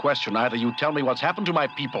answered my question. Either you tell me what's happened to my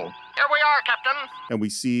people. Here we are, Captain. And we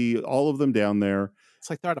see all of them down there. It's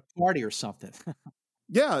like they're at a party or something.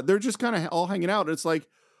 Yeah, they're just kind of all hanging out. It's like,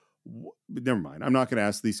 never mind. I'm not going to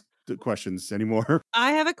ask these questions anymore.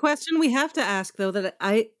 I have a question we have to ask, though, that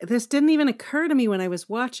this didn't even occur to me when I was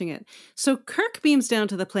watching it. So Kirk beams down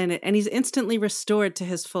to the planet and he's instantly restored to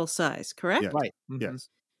his full size, correct? Yes. Right. Mm-hmm. Yes.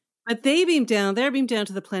 But they're beamed down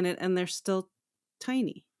to the planet and they're still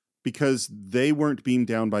tiny. Because they weren't beamed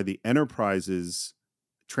down by the Enterprise's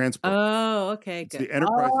transport. Oh, okay, It's good. the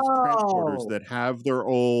Enterprise's transporters that have their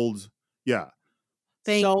old,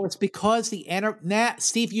 So it's because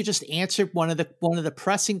Steve, you just answered one of the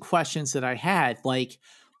pressing questions that I had. Like,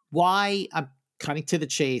 why? I'm cutting to the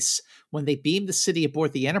chase. When they beamed the city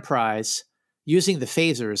aboard the Enterprise using the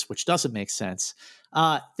phasers, which doesn't make sense.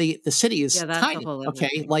 The city is tiny.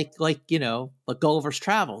 Okay, like Gulliver's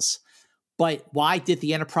Travels. But why did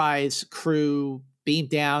the Enterprise crew beam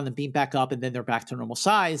down and beam back up and then they're back to normal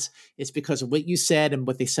size? It's because of what you said, and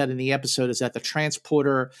what they said in the episode is that the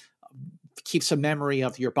transporter keeps a memory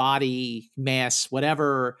of your body mass,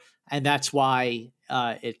 whatever, and that's why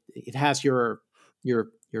it has your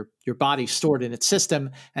body stored in its system,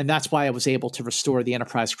 and that's why I was able to restore the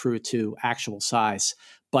Enterprise crew to actual size.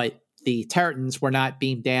 But the Terratins were not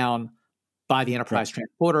beamed down by the Enterprise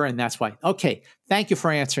transporter, and that's why. Okay, thank you for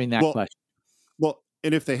answering that question. Well,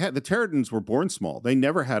 and if they had, the Terratins were born small. They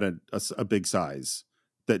never had a big size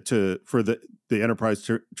for the Enterprise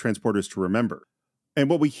transporters to remember. And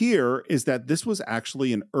what we hear is that this was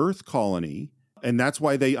actually an Earth colony, and that's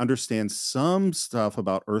why they understand some stuff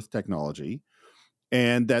about Earth technology,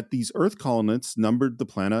 and that these Earth colonists numbered the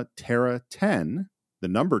planet Terratin, the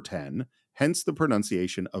number 10, hence the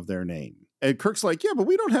pronunciation of their name. And Kirk's like, yeah, but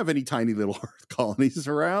we don't have any tiny little Earth colonies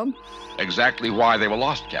around. Exactly why they were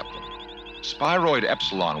lost, Captain. Spiroid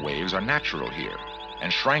epsilon waves are natural here,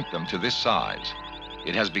 and shrank them to this size.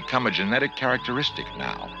 It has become a genetic characteristic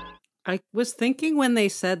now. I was thinking when they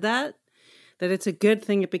said that it's a good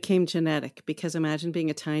thing it became genetic, because imagine being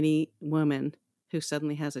a tiny woman who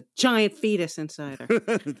suddenly has a giant fetus inside her.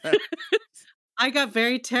 I got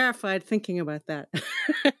very terrified thinking about that.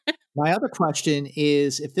 My other question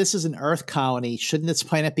is, if this is an Earth colony, shouldn't this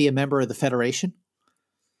planet be a member of the Federation?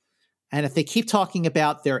 And if they keep talking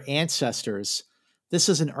about their ancestors, this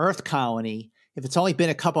is an Earth colony. If it's only been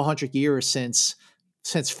a couple hundred years since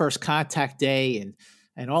First Contact Day, and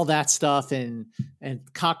all that stuff, and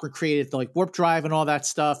Cochrane created the like warp drive and all that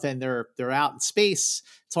stuff, and they're out in space.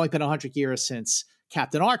 It's only been 100 years since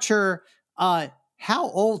Captain Archer. How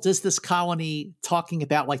old is this colony talking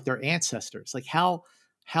about like their ancestors? Like how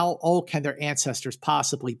old can their ancestors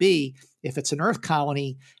possibly be if it's an Earth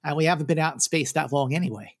colony and we haven't been out in space that long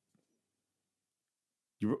anyway?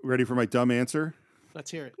 You ready for my dumb answer?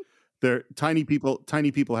 Let's hear it. They're tiny people.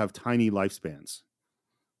 Tiny people have tiny lifespans.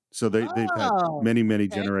 So they've had many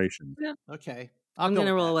generations. Yeah. Okay. I'm going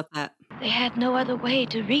to roll with that. They had no other way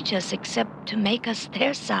to reach us except to make us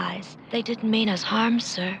their size. They didn't mean us harm,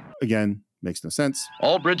 sir. Again, makes no sense.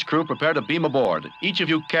 All bridge crew prepare to beam aboard. Each of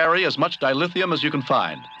you carry as much dilithium as you can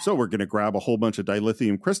find. So we're going to grab a whole bunch of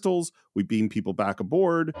dilithium crystals. We beam people back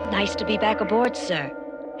aboard. Nice to be back aboard, sir.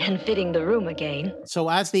 And fitting the room again. So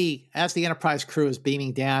as the Enterprise crew is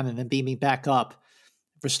beaming down and then beaming back up,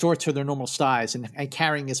 restored to their normal size and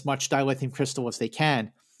carrying as much dilithium crystal as they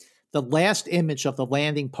can, the last image of the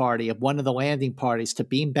landing party, of one of the landing parties to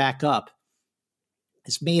beam back up,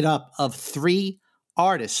 is made up of 3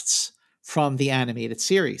 artists from the animated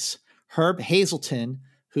series. Herb Hazelton,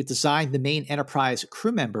 who designed the main Enterprise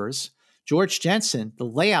crew members, George Jensen, the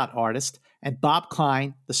layout artist, and Bob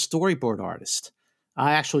Klein, the storyboard artist.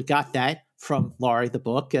 I actually got that from Laurie, the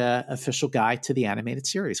book, official guide to the animated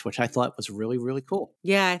series, which I thought was really, really cool.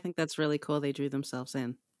 Yeah, I think that's really cool. They drew themselves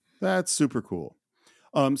in. That's super cool.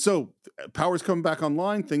 So power's coming back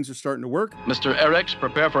online. Things are starting to work. Mr. Erex,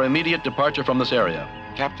 prepare for immediate departure from this area.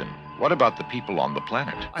 Captain, what about the people on the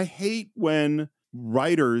planet? I hate when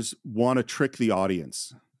writers want to trick the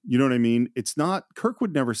audience. You know what I mean? It's not, Kirk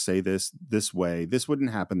would never say this way. This wouldn't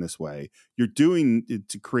happen this way. You're doing it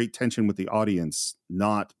to create tension with the audience,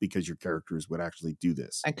 not because your characters would actually do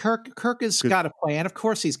this. And Kirk has got a plan. Of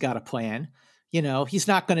course he's got a plan. You know, he's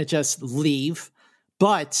not going to just leave.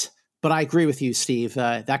 But I agree with you, Steve.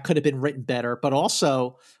 That could have been written better. But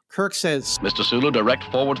also, Kirk says, Mr. Sulu, direct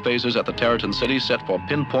forward phasers at the Terratin city set for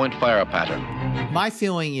pinpoint fire pattern. My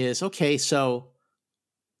feeling is, okay, so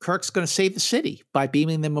Kirk's going to save the city by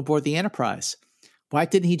beaming them aboard the Enterprise. Why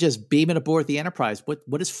didn't he just beam it aboard the Enterprise?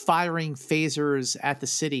 What is firing phasers at the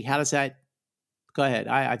city? How does that? Go ahead.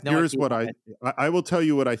 I've no Here's idea. what I will tell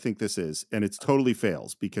you what I think this is, and it's totally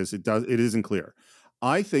fails because it isn't clear.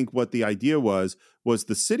 I think what the idea was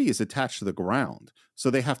the city is attached to the ground, so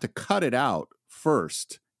they have to cut it out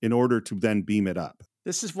first in order to then beam it up.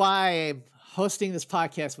 This is why I'm hosting this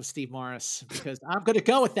podcast with Steve Morris, because I'm going to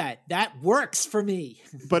go with that. That works for me.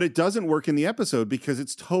 But it doesn't work in the episode because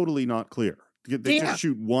it's totally not clear. They just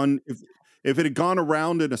shoot one. If it had gone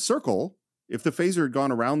around in a circle, if the phaser had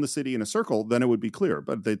gone around the city in a circle, then it would be clear.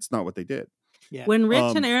 But it's not what they did. Yeah. When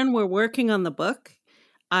Rich and Aaron were working on the book,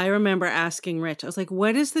 I remember asking Rich, I was like,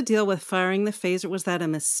 what is the deal with firing the phaser? Was that a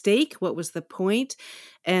mistake? What was the point?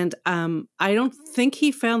 And I don't think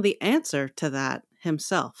he found the answer to that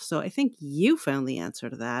himself. So I think you found the answer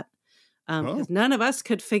to that. Because none of us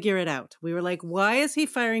could figure it out. We were like, why is he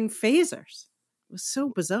firing phasers? It was so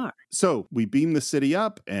bizarre. So we beam the city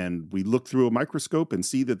up and we look through a microscope and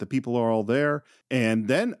see that the people are all there. And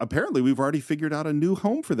then apparently we've already figured out a new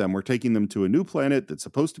home for them. We're taking them to a new planet that's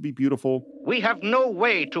supposed to be beautiful. We have no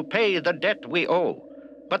way to pay the debt we owe,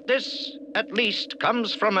 but this, at least,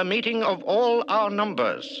 comes from a meeting of all our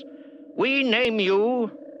numbers. We name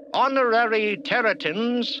you honorary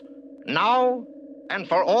Terratins now and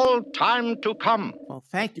for all time to come. Well,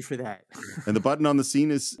 thank you for that. And the button on the scene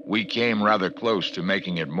is... We came rather close to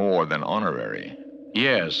making it more than honorary.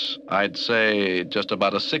 Yes, I'd say just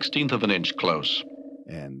about a 16th of an inch close.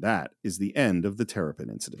 And that is the end of the Terrapin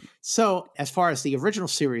incident. So as far as the original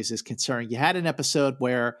series is concerned, you had an episode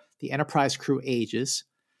where the Enterprise crew ages.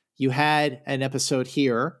 You had an episode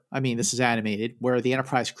here, I mean, this is animated, where the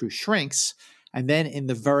Enterprise crew shrinks. And then in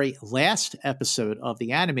the very last episode of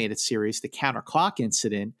the animated series, the counterclock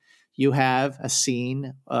incident, you have a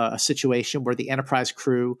scene, a situation where the Enterprise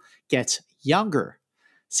crew gets younger.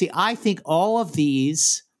 See, I think all of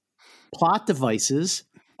these plot devices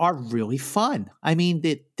are really fun. I mean,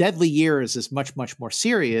 the Deadly Years is much, much more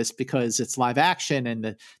serious because it's live action,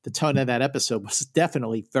 and the tone of that episode was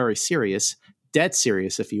definitely very serious, dead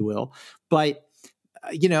serious, if you will. But,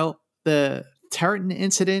 you know, the Terratin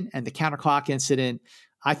incident and the counterclock incident,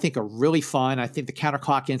 I think, are really fun. I think the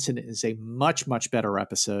counterclock incident is a much, much better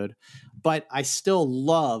episode, but I still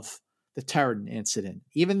love the Terratin incident,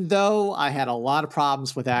 even though I had a lot of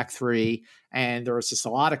problems with Act 3 and there was just a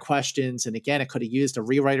lot of questions. And again, it could have used a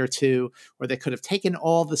rewrite or two, or they could have taken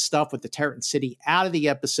all the stuff with the Terratin city out of the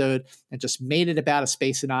episode and just made it about a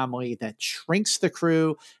space anomaly that shrinks the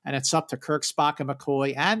crew. And it's up to Kirk, Spock, and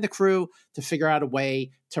McCoy and the crew to figure out a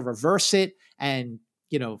way to reverse it and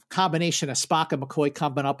combination of Spock and McCoy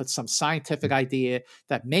coming up with some scientific idea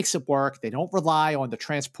that makes it work. They don't rely on the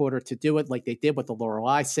transporter to do it like they did with the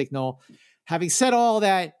Lorelei signal. Having said all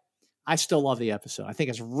that, I still love the episode. I think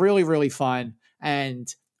it's really, really fun.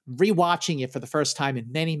 And rewatching it for the first time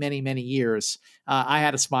in many, many, many years, I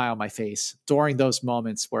had a smile on my face during those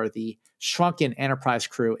moments where the shrunken Enterprise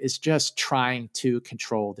crew is just trying to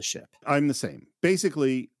control the ship. I'm the same.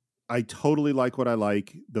 Basically, I totally like what I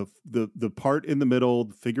like. The part in the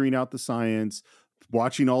middle, figuring out the science,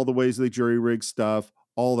 watching all the ways they jury rig stuff,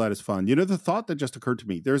 all that is fun. The thought that just occurred to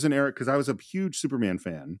me, there's an era, because I was a huge Superman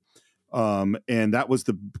fan, and that was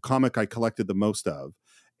the comic I collected the most of.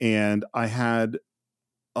 And I had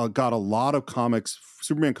got a lot of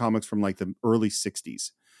Superman comics from like the early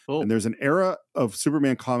 60s. Oh. And there's an era of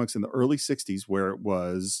Superman comics in the early 60s where it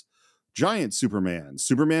was giant Superman.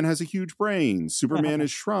 Superman has a huge brain. Superman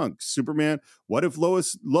is shrunk. Superman. What if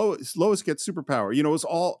Lois gets superpower?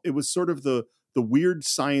 It was sort of the weird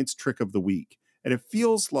science trick of the week. And it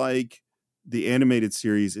feels like the animated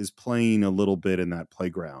series is playing a little bit in that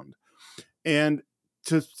playground. And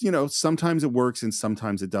sometimes it works and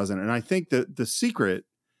sometimes it doesn't. And I think that the secret,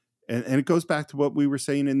 and it goes back to what we were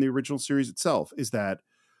saying in the original series itself, is that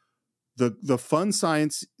the fun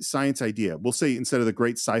science idea, we'll say, instead of the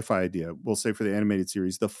great sci-fi idea, we'll say for the animated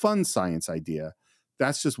series, the fun science idea,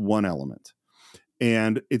 that's just one element.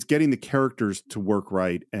 And it's getting the characters to work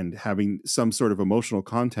right and having some sort of emotional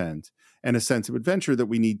content and a sense of adventure that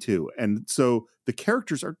we need too. And so the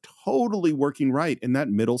characters are totally working right in that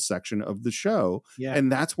middle section of the show. Yeah.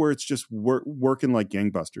 And that's where it's just working like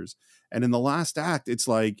gangbusters. And in the last act, it's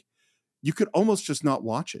like, you could almost just not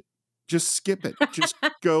watch it. Just skip it. Just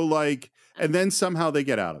go and then somehow they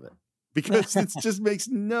get out of it, because it just makes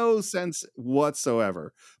no sense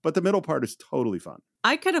whatsoever. But the middle part is totally fun.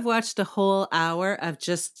 I could have watched a whole hour of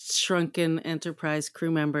just shrunken Enterprise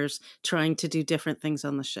crew members trying to do different things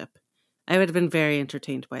on the ship. I would have been very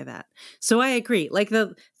entertained by that. So I agree. Like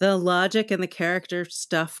the logic and the character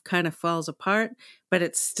stuff kind of falls apart, but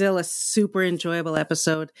it's still a super enjoyable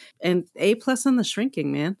episode. And A+ on the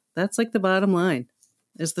shrinking, man. That's like the bottom line.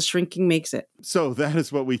 As the shrinking makes it. So that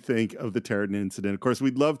is what we think of the Terratin incident. Of course,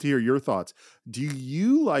 we'd love to hear your thoughts. Do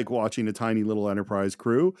you like watching a tiny little Enterprise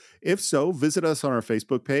crew? If so, visit us on our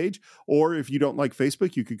Facebook page. Or if you don't like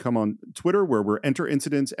Facebook, you could come on Twitter, where we're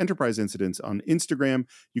Enterprise Incidents on Instagram.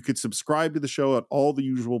 You could subscribe to the show at all the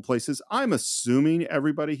usual places. I'm assuming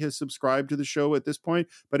everybody has subscribed to the show at this point.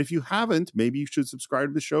 But if you haven't, maybe you should subscribe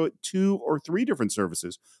to the show at 2 or 3 different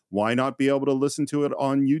services. Why not be able to listen to it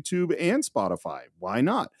on YouTube and Spotify? Why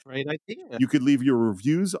not? Great idea. You could leave your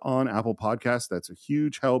reviews on Apple Podcasts. That's a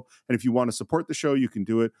huge help. And if you want to support the show, you can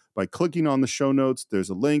do it by clicking on the show notes. There's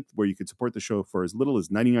a link where you can support the show for as little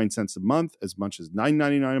as 99 cents a month, as much as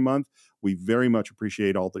 $9.99 a month. We very much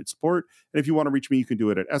appreciate all the support. And if you want to reach me, you can do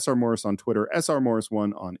it at SR Morris on Twitter, SR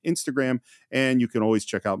Morris1 on Instagram. And you can always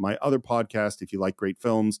check out my other podcast if you like great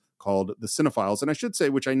films, called The Cinephiles. And I should say,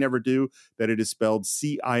 which I never do, that it is spelled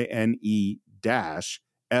CINE-FILES.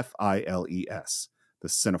 The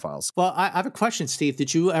Cinephiles. Well, I have a question, Steve.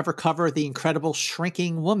 Did you ever cover the incredible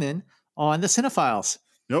shrinking woman on the Cinephiles?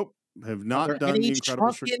 Nope. Have not done any the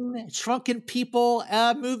incredible shrunken people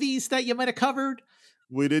movies that you might have covered?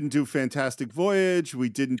 We didn't do Fantastic Voyage. We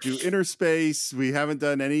didn't do Inner Space. We haven't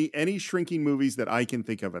done any shrinking movies that I can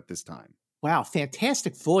think of at this time. Wow,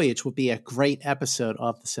 Fantastic Voyage would be a great episode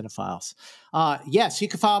of the Cinephiles. Yes, you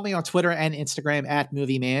can follow me on Twitter and Instagram at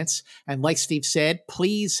MovieMans. And like Steve said,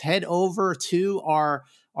 please head over to our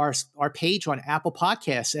page on Apple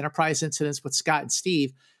Podcasts, Enterprise Incidents with Scott and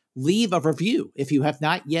Steve. Leave a review. If you have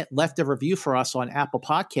not yet left a review for us on Apple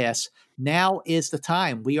Podcasts, now is the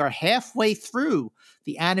time. We are halfway through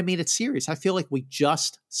the animated series. I feel like we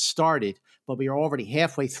just started, but we are already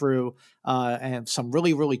halfway through, and some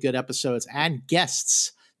really, really good episodes and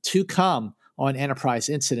guests to come on Enterprise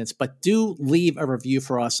Incidents. But do leave a review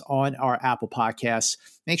for us on our Apple Podcasts.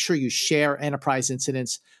 Make sure you share Enterprise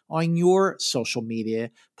Incidents on your social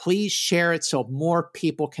media. Please share it so more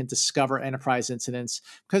people can discover Enterprise Incidents,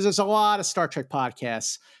 because there's a lot of Star Trek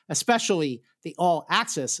podcasts, especially the All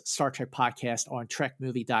Access Star Trek podcast on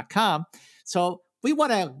trekmovie.com. So we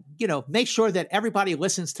want to, make sure that everybody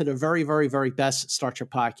listens to the very, very, very best Star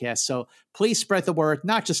Trek podcast. So please spread the word,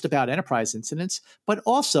 not just about Enterprise Incidents, but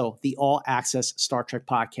also the All Access Star Trek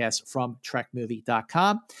podcast from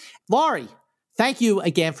trekmovie.com. Laurie, thank you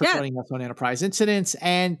again for joining us on Enterprise Incidents,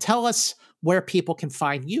 and tell us where people can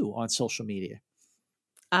find you on social media.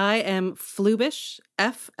 I am Floobish,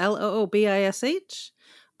 FLOOBISH,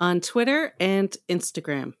 on Twitter and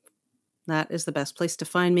Instagram. That is the best place to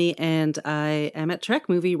find me. And I am at Trek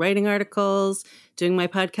Movie writing articles, doing my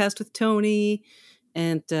podcast with Tony,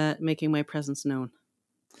 and making my presence known.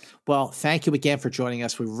 Well, thank you again for joining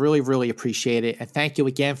us. We really, really appreciate it. And thank you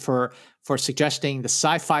again for suggesting the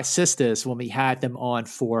Sci-Fi Sisters when we had them on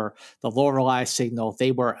for the Lorelei Signal.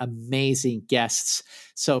 They were amazing guests.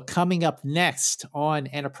 So coming up next on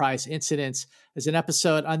Enterprise Incidents is an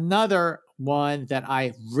episode, another one that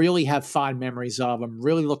I really have fond memories of. I'm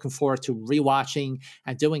really looking forward to rewatching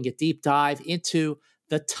and doing a deep dive into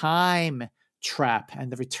the time trap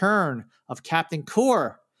and the return of Captain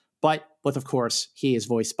Core. But of course, he is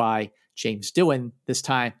voiced by James Doohan, this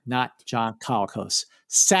time not John Colicos,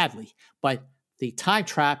 sadly. But the time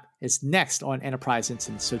trap is next on Enterprise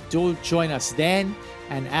Incidents, so do join us then.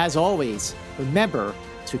 And as always, remember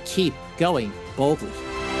to keep going boldly.